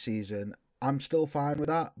the next season, I'm still fine with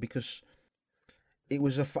that because it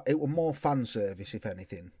was more fan service, if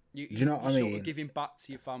anything. Do you know what I mean? Sort of giving back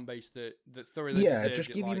to your fan base that thoroughly. Yeah,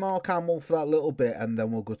 just give you Mark Hamill for that little bit, and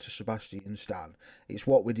then we'll go to Sebastian Stan. It's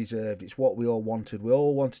what we deserved. It's what we all wanted. We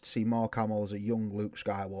all wanted to see Mark Hamill as a young Luke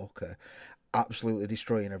Skywalker, absolutely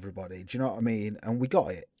destroying everybody. Do you know what I mean? And we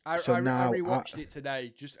got it. I rewatched it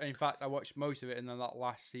today. In fact, I watched most of it, and then that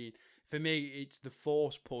last scene. For me, it's the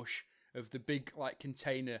force push of the big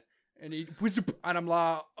container. And I'm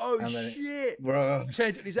like, oh shit! Bro,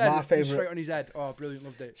 changed on his head. My favourite, straight on his head. Oh, brilliant!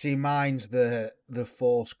 Loved it. See, mine's the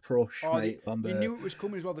force crush, mate. You knew it was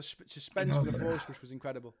coming as well. The suspense of the force crush was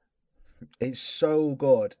incredible. It's so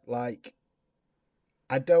good. Like,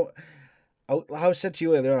 I said to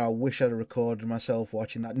you earlier, I wish I'd recorded myself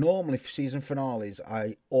watching that. Normally, for season finales,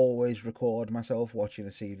 I always record myself watching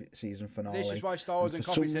a season finale. This is why Star Wars and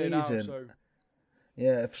Coffee's here now. So.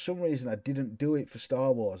 Yeah, for some reason I didn't do it for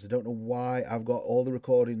Star Wars. I don't know why. I've got all the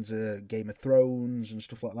recordings of Game of Thrones and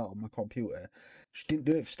stuff like that on my computer. Just didn't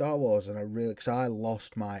do it for Star Wars, and because I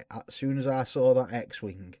lost as soon as I saw that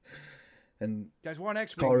X-wing, and there's one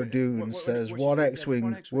X-wing. Cara Dune says one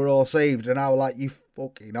X-wing, we're all saved, and I was like, you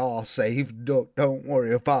fucking are saved. Don't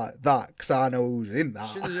worry about that, because I know who's in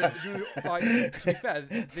that. To be fair,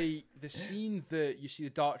 the scene that you see the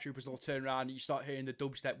Dark Troopers all turn around and you start hearing the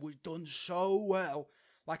dubstep was done so well.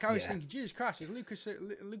 Like, I was thinking, Jesus Christ, has Lucas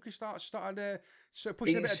started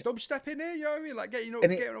pushing a bit of dubstep in here? You know what I mean? Like, getting up with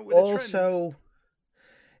the trend.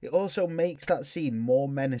 It also makes that scene more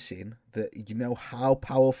menacing, that you know how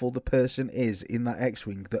powerful the person is in that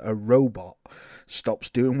X-Wing, that a robot stops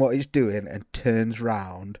doing what he's doing and turns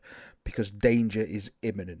round because danger is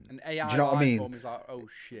imminent. An AI do you know what I mean? Form is like, oh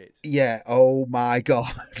shit. Yeah, oh my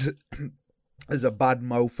god. There's a bad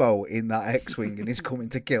mofo in that X-Wing and he's coming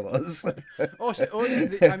to kill us.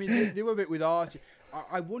 I mean, they were a bit with Archie.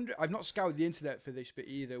 I wonder, I've not scoured the internet for this bit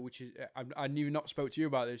either, which is, I knew not spoke to you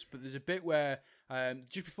about this, but there's a bit where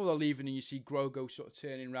just before they're leaving and you see Grogu sort of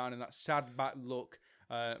turning around and that sad back look,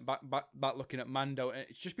 back looking at Mando, and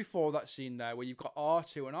it's just before that scene there where you've got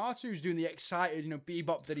R2, and R2's doing the excited,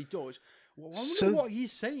 bebop that he does. Well, I wonder what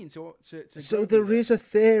he's saying to So Grogu there is a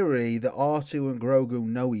theory that R2 and Grogu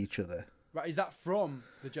know each other. Right, is that from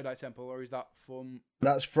the Jedi Temple, or is that from...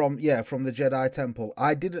 That's from the Jedi Temple.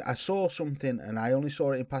 I saw something, and I only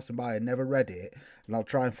saw it in passing by. I never read it, and I'll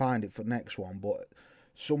try and find it for the next one. But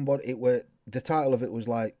the title of it was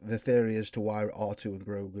like the theory as to why R2 and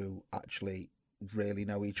Grogu actually really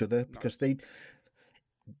know each other, because they...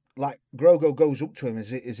 Like, Grogu goes up to him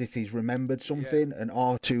as if he's remembered something, and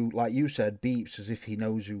R2, like you said, beeps as if he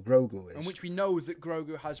knows who Grogu is. And which we know that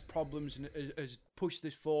Grogu has problems and has pushed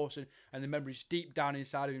this force and the memories deep down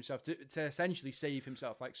inside of himself to essentially save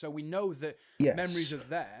himself. Like, so we know that memories are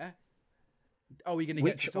there. Are we going to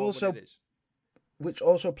get to tell what it is? Which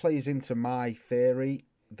also plays into my theory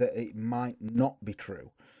that it might not be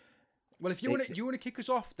true. Well, if you want to, do you want to kick us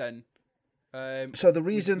off then? So the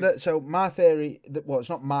reason my theory, it's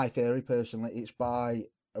not my theory personally, it's by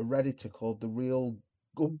a Redditor called The Real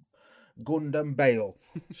Gundam Bale.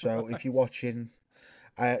 So if you're watching,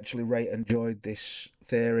 I actually enjoyed this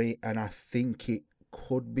theory, and I think it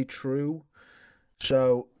could be true.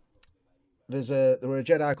 So there were a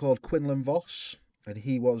Jedi called Quinlan Vos, and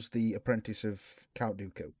he was the apprentice of Count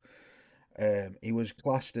Dooku. He was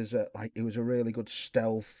classed as he was a really good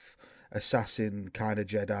stealth assassin kind of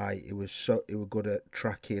Jedi. He was good at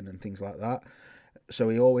tracking and things like that. So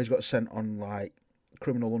he always got sent on like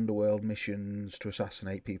criminal underworld missions to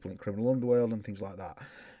assassinate people in criminal underworld and things like that.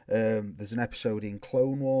 There's an episode in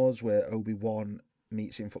Clone Wars where Obi-Wan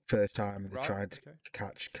meets him for the first time, and they tried to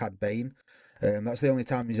catch Cad Bane. That's the only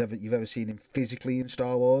time you've ever seen him physically in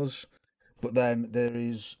Star Wars. But then there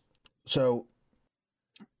is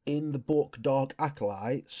in the book Dark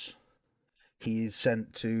Acolytes, he is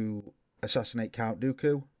sent to assassinate Count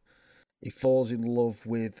Dooku. He falls in love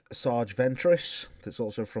with Sarge Ventress, that's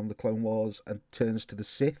also from the Clone Wars, and turns to the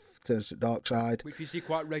Sith, turns to the dark side. Which you see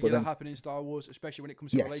quite regular happen in Star Wars, especially when it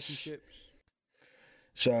comes to relationships.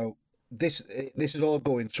 So this is all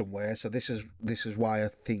going somewhere. So this is why I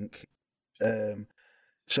think.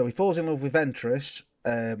 So he falls in love with Ventress.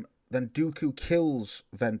 Then Dooku kills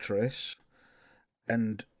Ventress,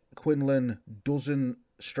 and Quinlan doesn't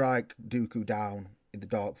strike Dooku down in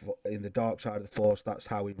the dark side of the Force. That's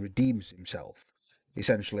how he redeems himself.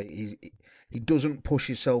 Essentially, he doesn't push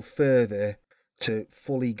himself further to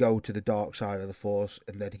fully go to the dark side of the Force,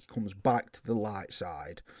 and then he comes back to the light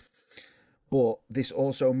side. But this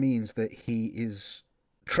also means that he is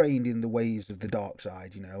trained in the ways of the dark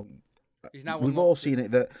side. We've all seen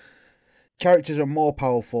it that characters are more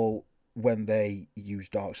powerful when they use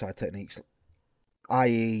dark side techniques,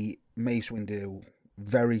 i.e., Mace Windu,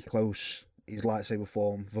 very close. His lightsaber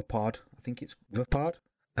form, Vapad, I think it's Vapad,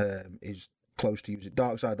 is close to using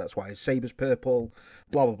dark side. That's why his saber's purple.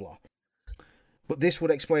 Blah blah blah. But this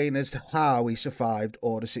would explain as to how he survived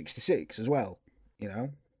Order 66 as well.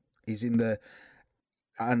 He's in the,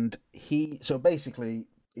 and so basically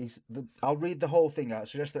I'll read the whole thing out.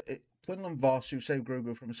 Suggests that Quinlan Vos, who saved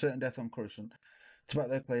Grogu from a certain death on Coruscant, to back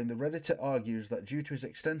their claim, the Redditor argues that due to his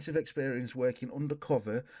extensive experience working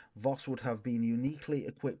undercover, Vos would have been uniquely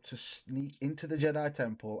equipped to sneak into the Jedi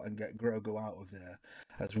Temple and get Grogu out of there,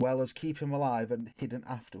 as well as keep him alive and hidden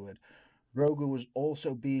afterward. Grogu was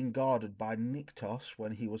also being guarded by Niktos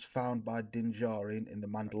when he was found by Din Djarin in the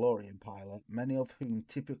Mandalorian pilot, many of whom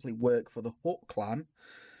typically work for the Hutt clan,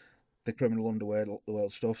 the criminal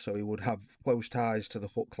underworld stuff, so he would have close ties to the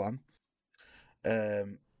Hutt clan.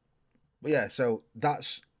 But yeah, so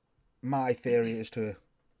that's my theory as to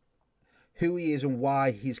who he is and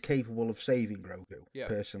why he's capable of saving Grogu,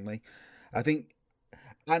 personally. I think,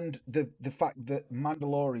 and the fact that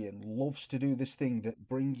Mandalorian loves to do this thing that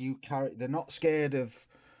bring you they're not scared of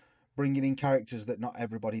bringing in characters that not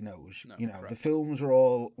everybody knows. No, the films were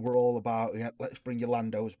all about, let's bring your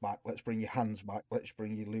Landos back, let's bring your Hans back, let's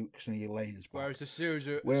bring your Lukes and your Leias back. Whereas the series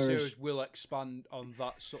will expand on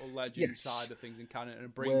that sort of legend side of things in canon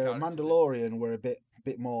and bring. Where Mandalorian were a bit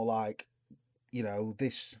more like,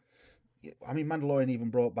 this. I mean, Mandalorian even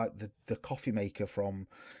brought back the coffee maker from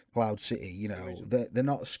Cloud City. They're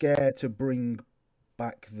not scared to bring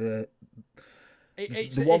back the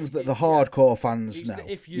ones that the hardcore fans know.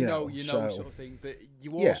 If you know, sort of thing. But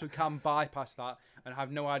you also can bypass that and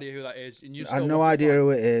have no idea who that is. And you have no idea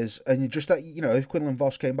who it is. And you just, if Quinlan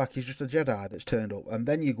Vos came back, he's just a Jedi that's turned up. And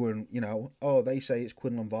then you go and, they say it's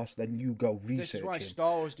Quinlan Vos, then you go research him.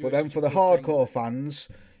 Star Wars but then for the hardcore fans,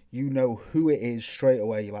 you know who it is straight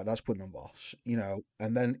away. You're like, that's Quinlan Vos,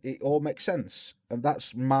 and then it all makes sense. And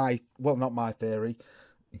that's not my theory,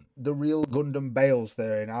 the real Gundam Bales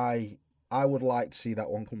theory. And I would like to see that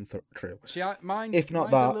one come true. See, mine's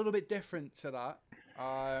a little bit different to that.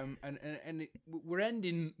 We're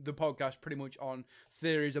ending the podcast pretty much on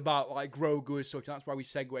theories about like Grogu as such, and that's why we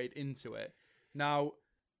segued into it. Now,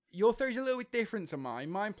 your theory's a little bit different to mine.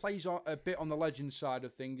 Mine plays a bit on the legend side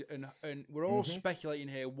of things, and we're all speculating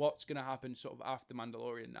here what's going to happen sort of after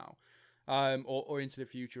Mandalorian now. Or into the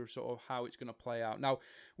future, sort of how it's going to play out. Now,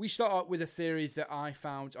 we start out with a theory that I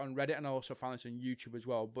found on Reddit, and I also found this on YouTube as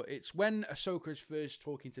well. But it's when Ahsoka is first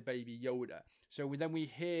talking to Baby Yoda. So we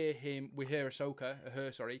hear Ahsoka,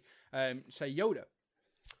 say Yoda.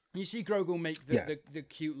 You see Grogu make the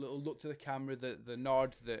cute little look to the camera, the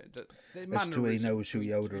nod, the as to he knows who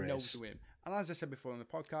Yoda is. Knows him. And as I said before on the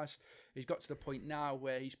podcast, he's got to the point now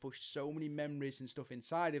where he's pushed so many memories and stuff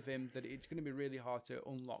inside of him that it's going to be really hard to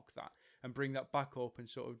unlock that and bring that back up and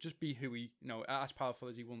sort of just be who he, as powerful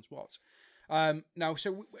as he once was. Now,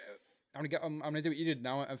 so I'm gonna do what you did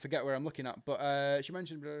now and forget where I'm looking at. But she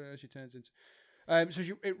mentioned she turns into.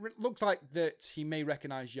 It looks like that he may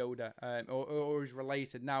recognize Yoda, or is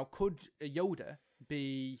related. Now, could Yoda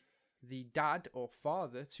be the dad or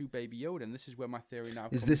father to Baby Yoda? And this is where my theory now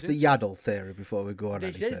comes in. Is this the Yaddle theory before we go on?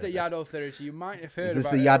 This is the Yaddle theory, so you might have heard about it. Is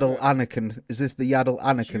this the Yaddle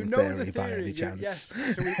Anakin theory by any chance? Yes,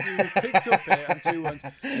 so we picked up it on 2 ones.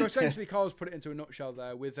 So essentially, Carl's put it into a nutshell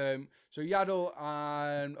there with so Yaddle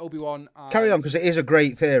and Obi-Wan. Carry on, because it is a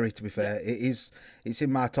great theory, to be fair. Yeah. It's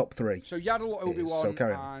in my top 3. So Yaddle, Obi-Wan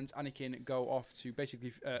and Anakin go off to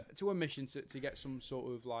basically to a mission to get some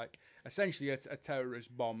sort of like essentially a terrorist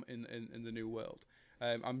bomb in the New World.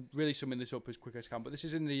 I'm really summing this up as quick as I can, but this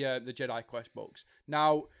is in the Jedi Quest books.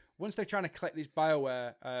 Now, once they're trying to collect this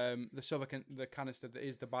BioWare, the canister that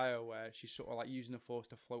is the BioWare, she's sort of like using the Force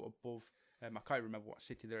to float above. I can't remember what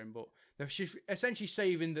city they're in, but she's essentially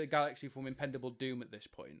saving the galaxy from impendable doom at this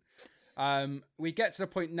point. We get to the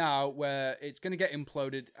point now where it's going to get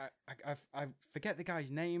imploded. I forget the guy's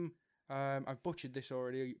name. I've butchered this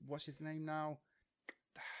already. What's his name now?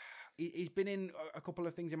 He's been in a couple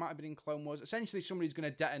of things. He might have been in Clone Wars. Essentially, somebody's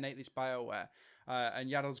going to detonate this BioWare.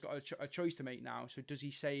 And Yaddle's got a choice to make now. So does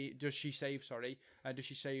she save the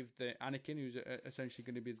Anakin, who's essentially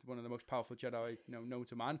going to be one of the most powerful Jedi known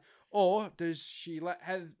to man, or does she let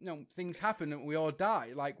things happen and we all die?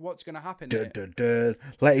 Like, what's going to happen?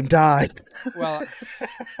 Let him die. Well,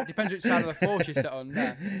 it depends which side of the Force you sit on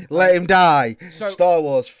there. Let him die. So, Star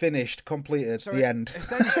Wars finished, completed, the end.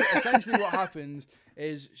 Essentially what happens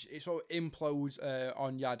is it sort of implodes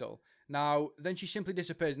on Yaddle. Now, then she simply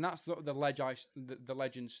disappears, and that's sort of the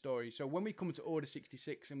legend story. So when we come to Order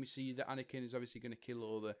 66 and we see that Anakin is obviously going to kill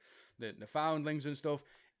all the foundlings and stuff,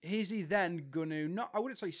 is he then going to, I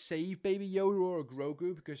wouldn't say save Baby Yoda or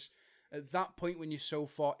Grogu, because at that point when you're so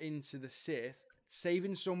far into the Sith,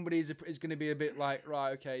 saving somebody is going to be a bit like,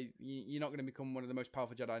 right, okay, you're not going to become one of the most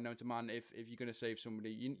powerful Jedi known to man if you're going to save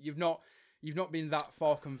somebody. You've not been that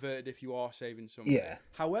far converted if you are saving somebody. Yeah.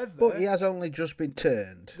 However... But he has only just been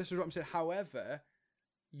turned. This is what I'm saying. However,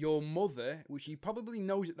 your mother, which he probably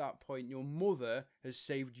knows at that point, your mother has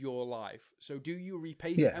saved your life. So do you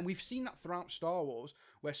repay... Yeah. And we've seen that throughout Star Wars,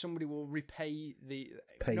 where somebody will repay the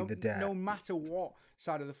debt. No matter what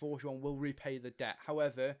side of the Force you're on, will repay the debt.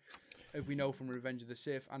 However, as we know from Revenge of the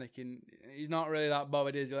Sith, Anakin, he's not really that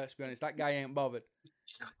bothered, is he? Let's be honest. That guy ain't bothered.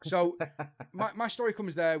 So my story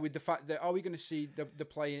comes there with the fact that, are we going to see the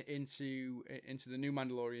play into the new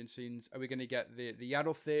Mandalorian scenes? Are we going to get the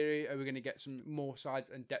Yaddle theory? Are we going to get some more sides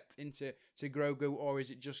and depth into Grogu, or is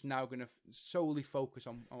it just now going to solely focus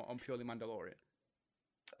on purely Mandalorian?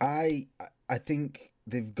 I think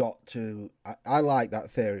they've got to. I like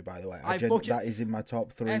that theory, by the way. That is in my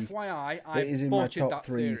top 3. FYI, it is in my top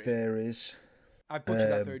 3 theories. I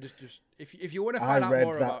butchered that theory. Just if you want to find out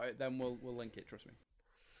more about it, then we'll link it. Trust me.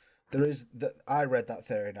 I read that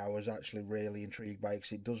theory and I was actually really intrigued by it,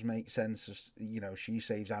 because it does make sense. As she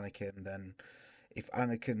saves Anakin, then if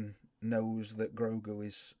Anakin knows that Grogu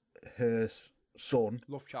is her son,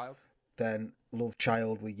 love child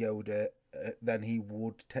with Yoda, then he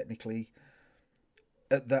would technically,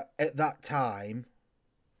 at that time,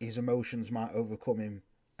 his emotions might overcome him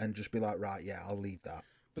and just be like, right, yeah, I'll leave that.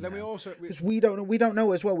 But then because we don't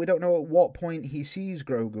know as well. We don't know at what point he sees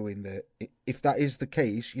Grogu if that is the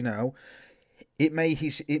case. It may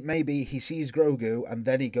be he sees Grogu and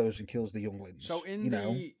then he goes and kills the younglings. So in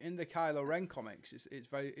the Kylo Ren comics,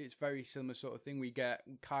 it's very similar sort of thing. We get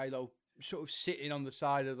Kylo sort of sitting on the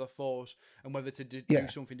side of the Force and whether to do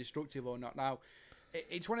something destructive or not. Now,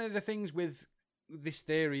 it's one of the things with this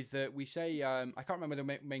theory that we say, I can't remember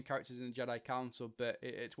the main characters in the Jedi Council, but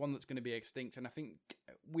it's one that's going to be extinct. And I think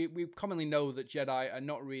we commonly know that Jedi are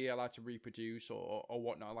not really allowed to reproduce or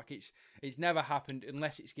whatnot. Like it's never happened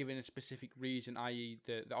unless it's given a specific reason, i.e.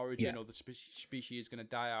 the origin or the species is going to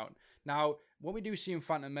die out. Now, what we do see in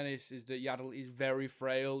Phantom Menace is that Yaddle is very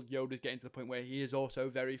frail. Yoda's getting to the point where he is also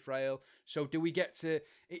very frail. So do we get to...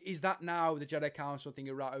 Is that now the Jedi Council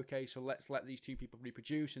thinking, right, okay, so let's let these two people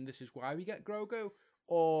reproduce and this is why we get Grogu?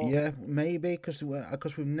 Or... Yeah, maybe, because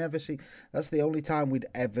we've never seen... That's the only time we'd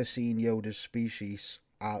ever seen Yoda's species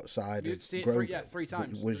outside of Grogu. 3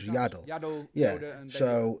 times. Was Yaddle. Yaddle, yeah. Yoda, and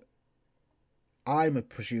so I'm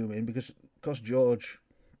presuming, because George...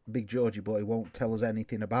 Big Georgie boy won't tell us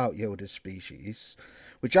anything about Yoda's species,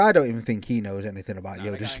 which I don't even think he knows anything about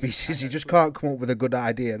Yoda's species. He just can't come up with a good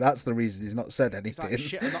idea. That's the reason he's not said anything. Like,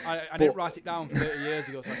 shit, I didn't write it down 30 years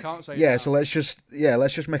ago, so I can't say. Yeah, so let's just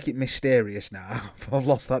make it mysterious now. I've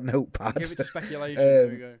lost that notepad. Give it to speculation. There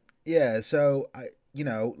we go. Yeah, so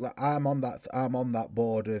I'm on that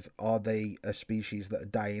board of, are they a species that are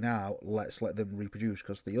dying out? Let's let them reproduce,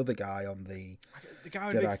 because the other guy on the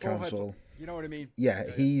guy Jedi Council, you know what I mean? Yeah,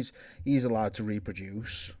 he's allowed to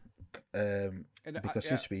reproduce because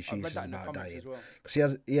his species is about dying.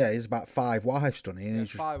 Because he's about 5 wives, doesn't he? And he's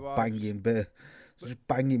just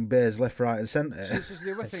banging bears left, right, and centre. So this is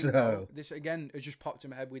the other thing. Though. This again has just popped in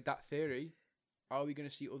my head with that theory. Are we going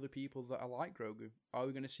to see other people that are like Grogu? Are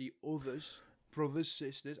we going to see others? Brothers,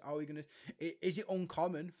 sisters, are we going to... Is it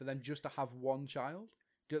uncommon for them just to have one child?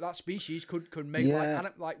 That species could make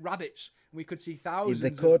like rabbits. We could see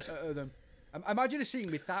thousands of them. Imagine a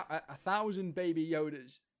scene with 1,000 baby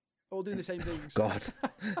Yodas all doing the same things. God.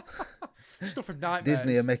 Stuff from nightmares.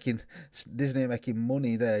 Disney are making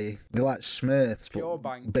money there. They're like Smurfs, but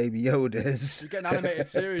baby Yodas. You get an animated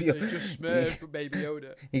series that's just Smurfs, but baby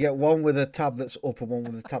Yoda. You get one with a tab that's up and one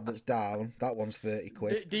with a tab that's down. That one's 30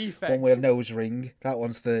 quid. Defects. One with a nose ring. That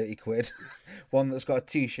one's 30 quid. One that's got a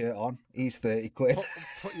t-shirt on. He's 30 quid.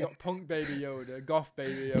 You got punk baby Yoda, goth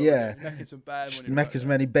baby Yoda. Yeah. Making some bear money. Make as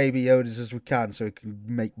many baby Yodas as we can so we can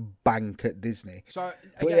make bank at Disney. So,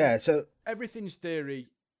 again, so everything's theory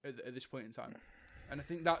at this point in time, and I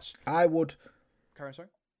think that's. I would. Karen, sorry.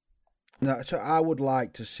 No, so I would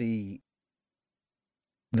like to see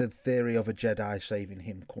the theory of a Jedi saving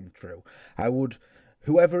him come true. I would,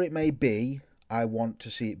 whoever it may be, I want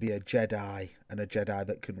to see it be a Jedi and a Jedi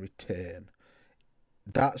that can return.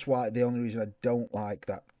 That's why the only reason I don't like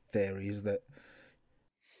that theory is that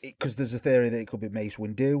because there's a theory that it could be Mace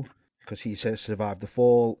Windu because he says survived the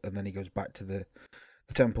fall and then he goes back to the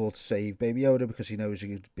temple to save Baby Yoda because he knows he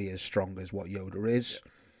could be as strong as what Yoda is.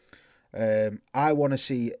 I want to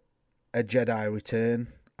see a Jedi return.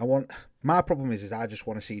 My problem is I just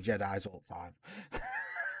want to see Jedis all the time.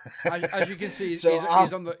 As you can see, So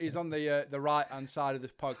he's on the right hand side of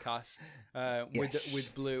this podcast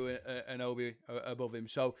with Blue and Obi above him.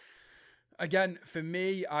 So again, for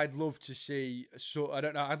me, I'd love to see. So I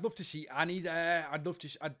don't know. I'd love to see Annie there. I'd love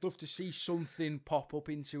to see something pop up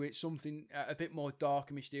into it, something a bit more dark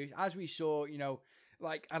and mysterious. As we saw,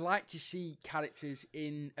 like I'd like to see characters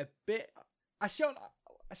in a bit. I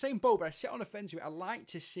say in both, but I sit on the fence with it. I like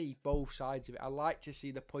to see both sides of it. I like to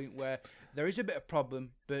see the point where there is a bit of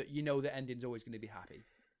problem, but the ending's always going to be happy.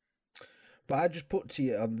 But I just put to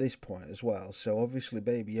you on this point as well. So obviously,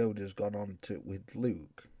 Baby Yoda's gone on to with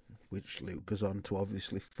Luke, which Luke goes on to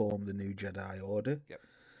obviously form the new Jedi Order. Yep.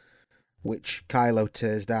 Which Kylo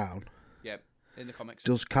tears down. Yep. In the comics.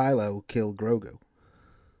 Does Kylo kill Grogu?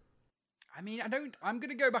 I mean, I'm going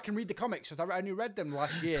to go back and read the comics because I only read them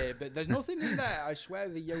last year, but there's nothing in there. I swear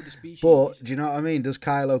the Yoda species. But do you know what I mean? Does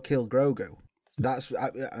Kylo kill Grogu? But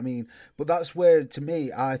that's where, to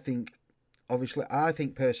me, I think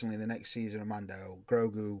personally the next season of Mando,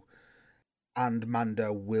 Grogu and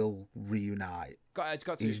Mando will reunite. It's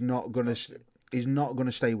got to. He's not going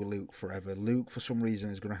to stay with Luke forever. Luke, for some reason,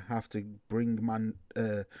 is going to have to bring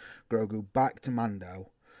Grogu back to Mando.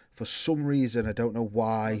 For some reason, I don't know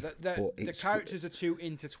why. The characters are too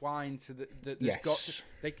intertwined to yes.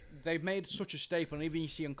 They've made such a staple, and even you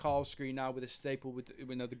see on Carl's screen now with a staple with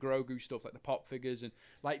the Grogu stuff, like the pop figures, and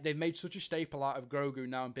like they've made such a staple out of Grogu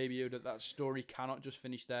now and Baby Yoda that story cannot just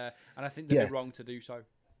finish there, and I think they'd be wrong to do so.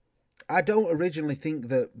 I don't originally think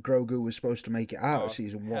that Grogu was supposed to make it out of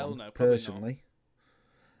season 1, personally.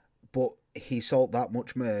 But he sold that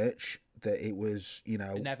much merch that it was,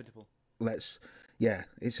 inevitable.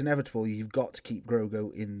 It's inevitable. You've got to keep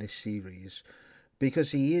Grogu in this series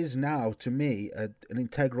because he is now, to me, an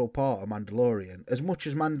integral part of Mandalorian. As much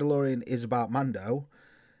as Mandalorian is about Mando,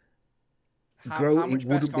 it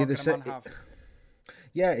wouldn't be the same.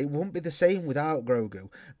 Yeah, it wouldn't be the same without Grogu.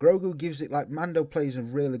 Grogu gives it, like, Mando plays a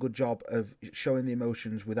really good job of showing the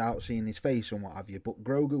emotions without seeing his face and what have you, but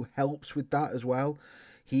Grogu helps with that as well.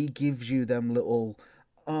 He gives you them little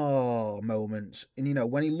moments,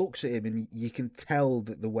 and when he looks at him, and you can tell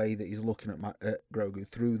that the way that he's looking at Grogu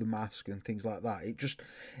through the mask and things like that,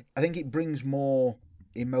 I think it brings more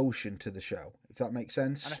emotion to the show, if that makes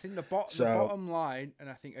sense. And I think the bottom line, and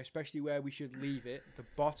I think especially where we should leave it, the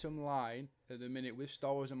bottom line at the minute with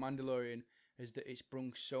Star Wars and Mandalorian is that it's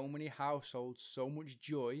brought so many households so much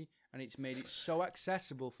joy, and it's made it so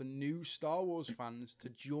accessible for new Star Wars fans to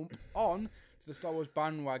jump on to the Star Wars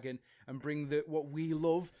bandwagon and bring what we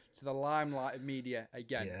love to the limelight of media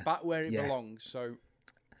again, back where it belongs. So,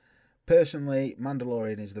 personally,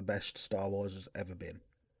 Mandalorian is the best Star Wars has ever been.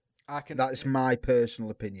 That's my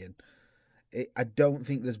personal opinion. I don't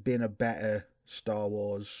think there's been a better Star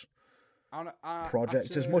Wars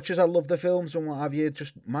project. As much as I love the films and what have you,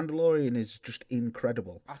 just Mandalorian is just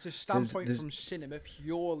incredible. At a standpoint from cinema,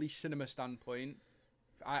 purely cinema standpoint,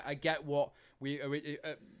 I get what we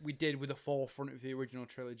did with the forefront of the original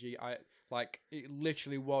trilogy. It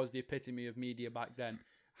literally was the epitome of media back then.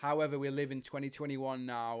 However, we live in 2021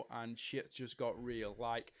 now, and shit's just got real.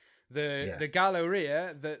 Like the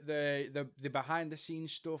Galleria, the behind the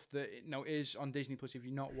scenes stuff that is on Disney Plus. If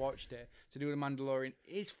you've not watched it, to do with The Mandalorian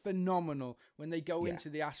is phenomenal. When they go into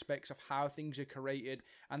the aspects of how things are created,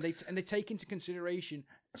 and they take into consideration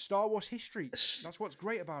Star Wars history. That's what's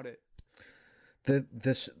great about it.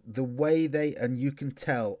 The way and you can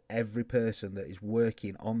tell every person that is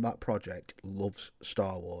working on that project loves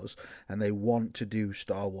Star Wars and they want to do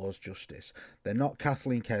Star Wars justice. They're not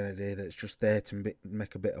Kathleen Kennedy that's just there to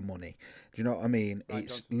make a bit of money. Do you know what I mean? Ryan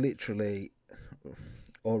it's Johnson. Literally,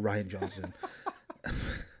 or Ryan Johnson.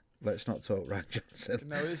 Let's not talk Ryan Johnson.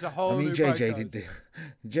 No, it's a whole. I mean, new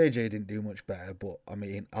JJ didn't do much better, but I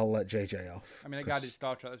mean, I'll let JJ off. I mean, a guy did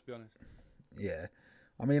Star Trek. Let's be honest. Yeah.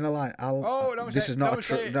 I mean, this is not not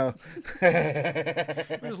true. No,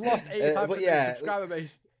 We've lost 85% subscriber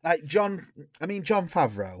base. Like John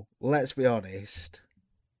Favreau. Let's be honest,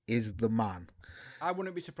 is the man. I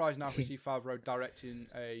wouldn't be surprised now if we see Favreau directing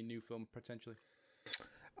a new film potentially.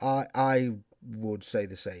 I would say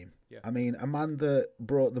the same. Yeah. I mean, a man that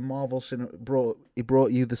brought the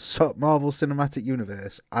brought you the Marvel Cinematic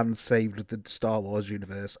Universe and saved the Star Wars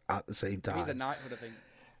universe at the same time. He's a knighthood, I think.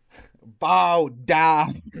 Bow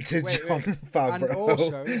down to Wait, Jon Favreau. And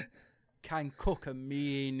also can cook a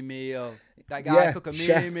mean meal. That guy cook a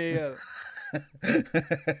mean meal.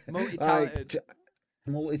 Multi-talented.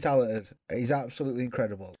 Multi-talented. He's absolutely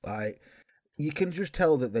incredible. Like, you can just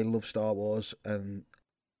tell that they love Star Wars, and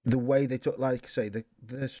the way they took, like say, the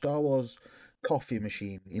Star Wars coffee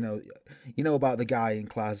machine. You know about the guy in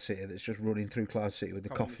Cloud City that's just running through Cloud City with the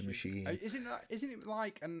coffee machine. Isn't it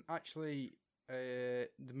like the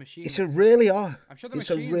machine? It's a really hard. I'm sure it's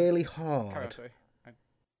a really hard.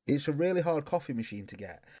 It's a really hard coffee machine to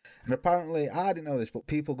get, and apparently I didn't know this, but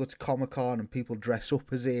people go to Comic-Con and people dress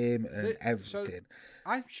up as him and everything.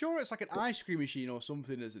 I'm sure it's like an ice cream machine or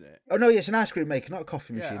something, isn't it? Oh no, yeah, it's an ice cream maker, not a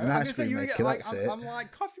coffee machine. An ice cream maker. That's it. I'm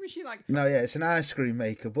like coffee machine, like. No, yeah, it's an ice cream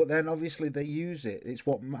maker, but then obviously they use it. It's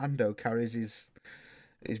what Mando carries his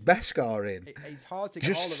Beskar in. It's hard to get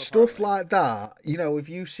just hold of. Stuff like that. If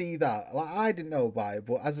you see that, like I didn't know about it,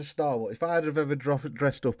 but as a Star Wars, if I'd have ever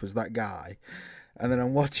dressed up as that guy. And then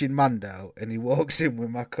I'm watching Mando, and he walks in with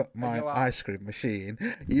my ice cream machine.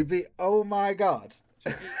 You'd be, oh my god!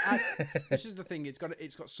 So this is the thing. It's got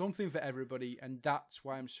something for everybody, and that's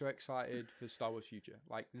why I'm so excited for Star Wars future.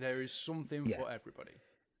 Like there is something for everybody.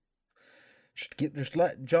 Just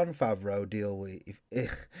let Jon Favreau deal with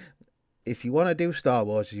if you want to do Star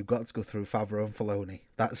Wars, you've got to go through Favreau and Filoni.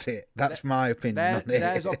 That's it. That's my opinion on it.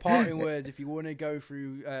 There's our parting words. If you want to go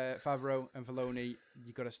through Favreau and Filoni,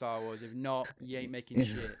 you got to Star Wars. If not, you ain't making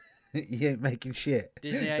shit. You ain't making shit.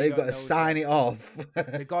 Disney They've got to sign it off.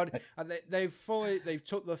 They've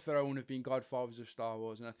took the throne of being godfathers of Star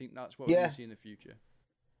Wars, and I think that's what we're going to see in the future.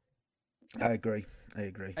 I agree.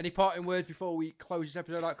 Any parting words before we close this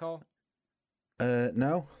episode out, Carl?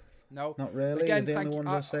 No. No, not really. Again, the only one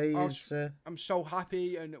I say is I'm so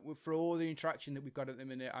happy, and for all the interaction that we've got at the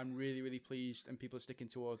minute, I'm really, really pleased, and people are sticking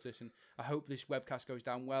towards this, and I hope this webcast goes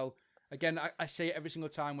down well. Again, I say it every single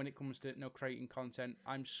time when it comes to creating content.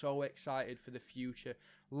 I'm so excited for the future.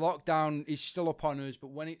 Lockdown is still upon us,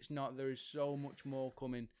 but when it's not, there is so much more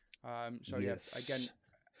coming. Again.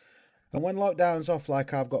 And when lockdown's off,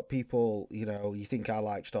 like I've got people, you think I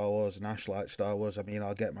like Star Wars and Ash likes Star Wars. I mean,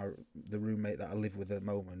 I'll get the roommate that I live with at the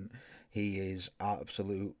moment. He is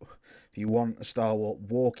absolute. If you want a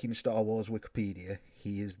walking Star Wars Wikipedia,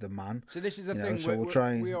 he is the man. So this is the thing. So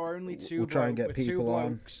we are only two. We'll try and get people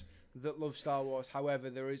on that love Star Wars. However,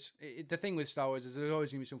 the thing with Star Wars is there's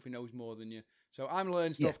always going to be something who knows more than you. So I'm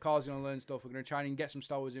learning stuff. Carl's going to learn stuff. We're going to try and get some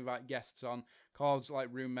Star Wars invite guests on. Carl's like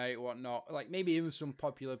roommate or whatnot. Like maybe even some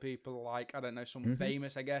popular people, like I don't know, some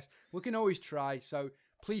famous. I guess we can always try. So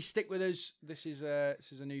please stick with us. This is a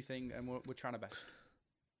new thing, and we're trying our best.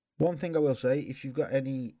 One thing I will say: if you've got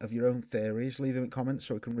any of your own theories, leave them in comments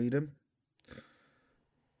so we can read them.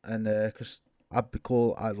 And because I'd be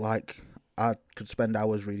cool, I could spend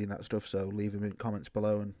hours reading that stuff. So leave them in comments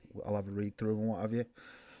below, and I'll have a read through and what have you.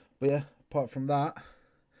 But yeah. Apart from that,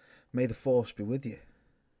 may the Force be with you.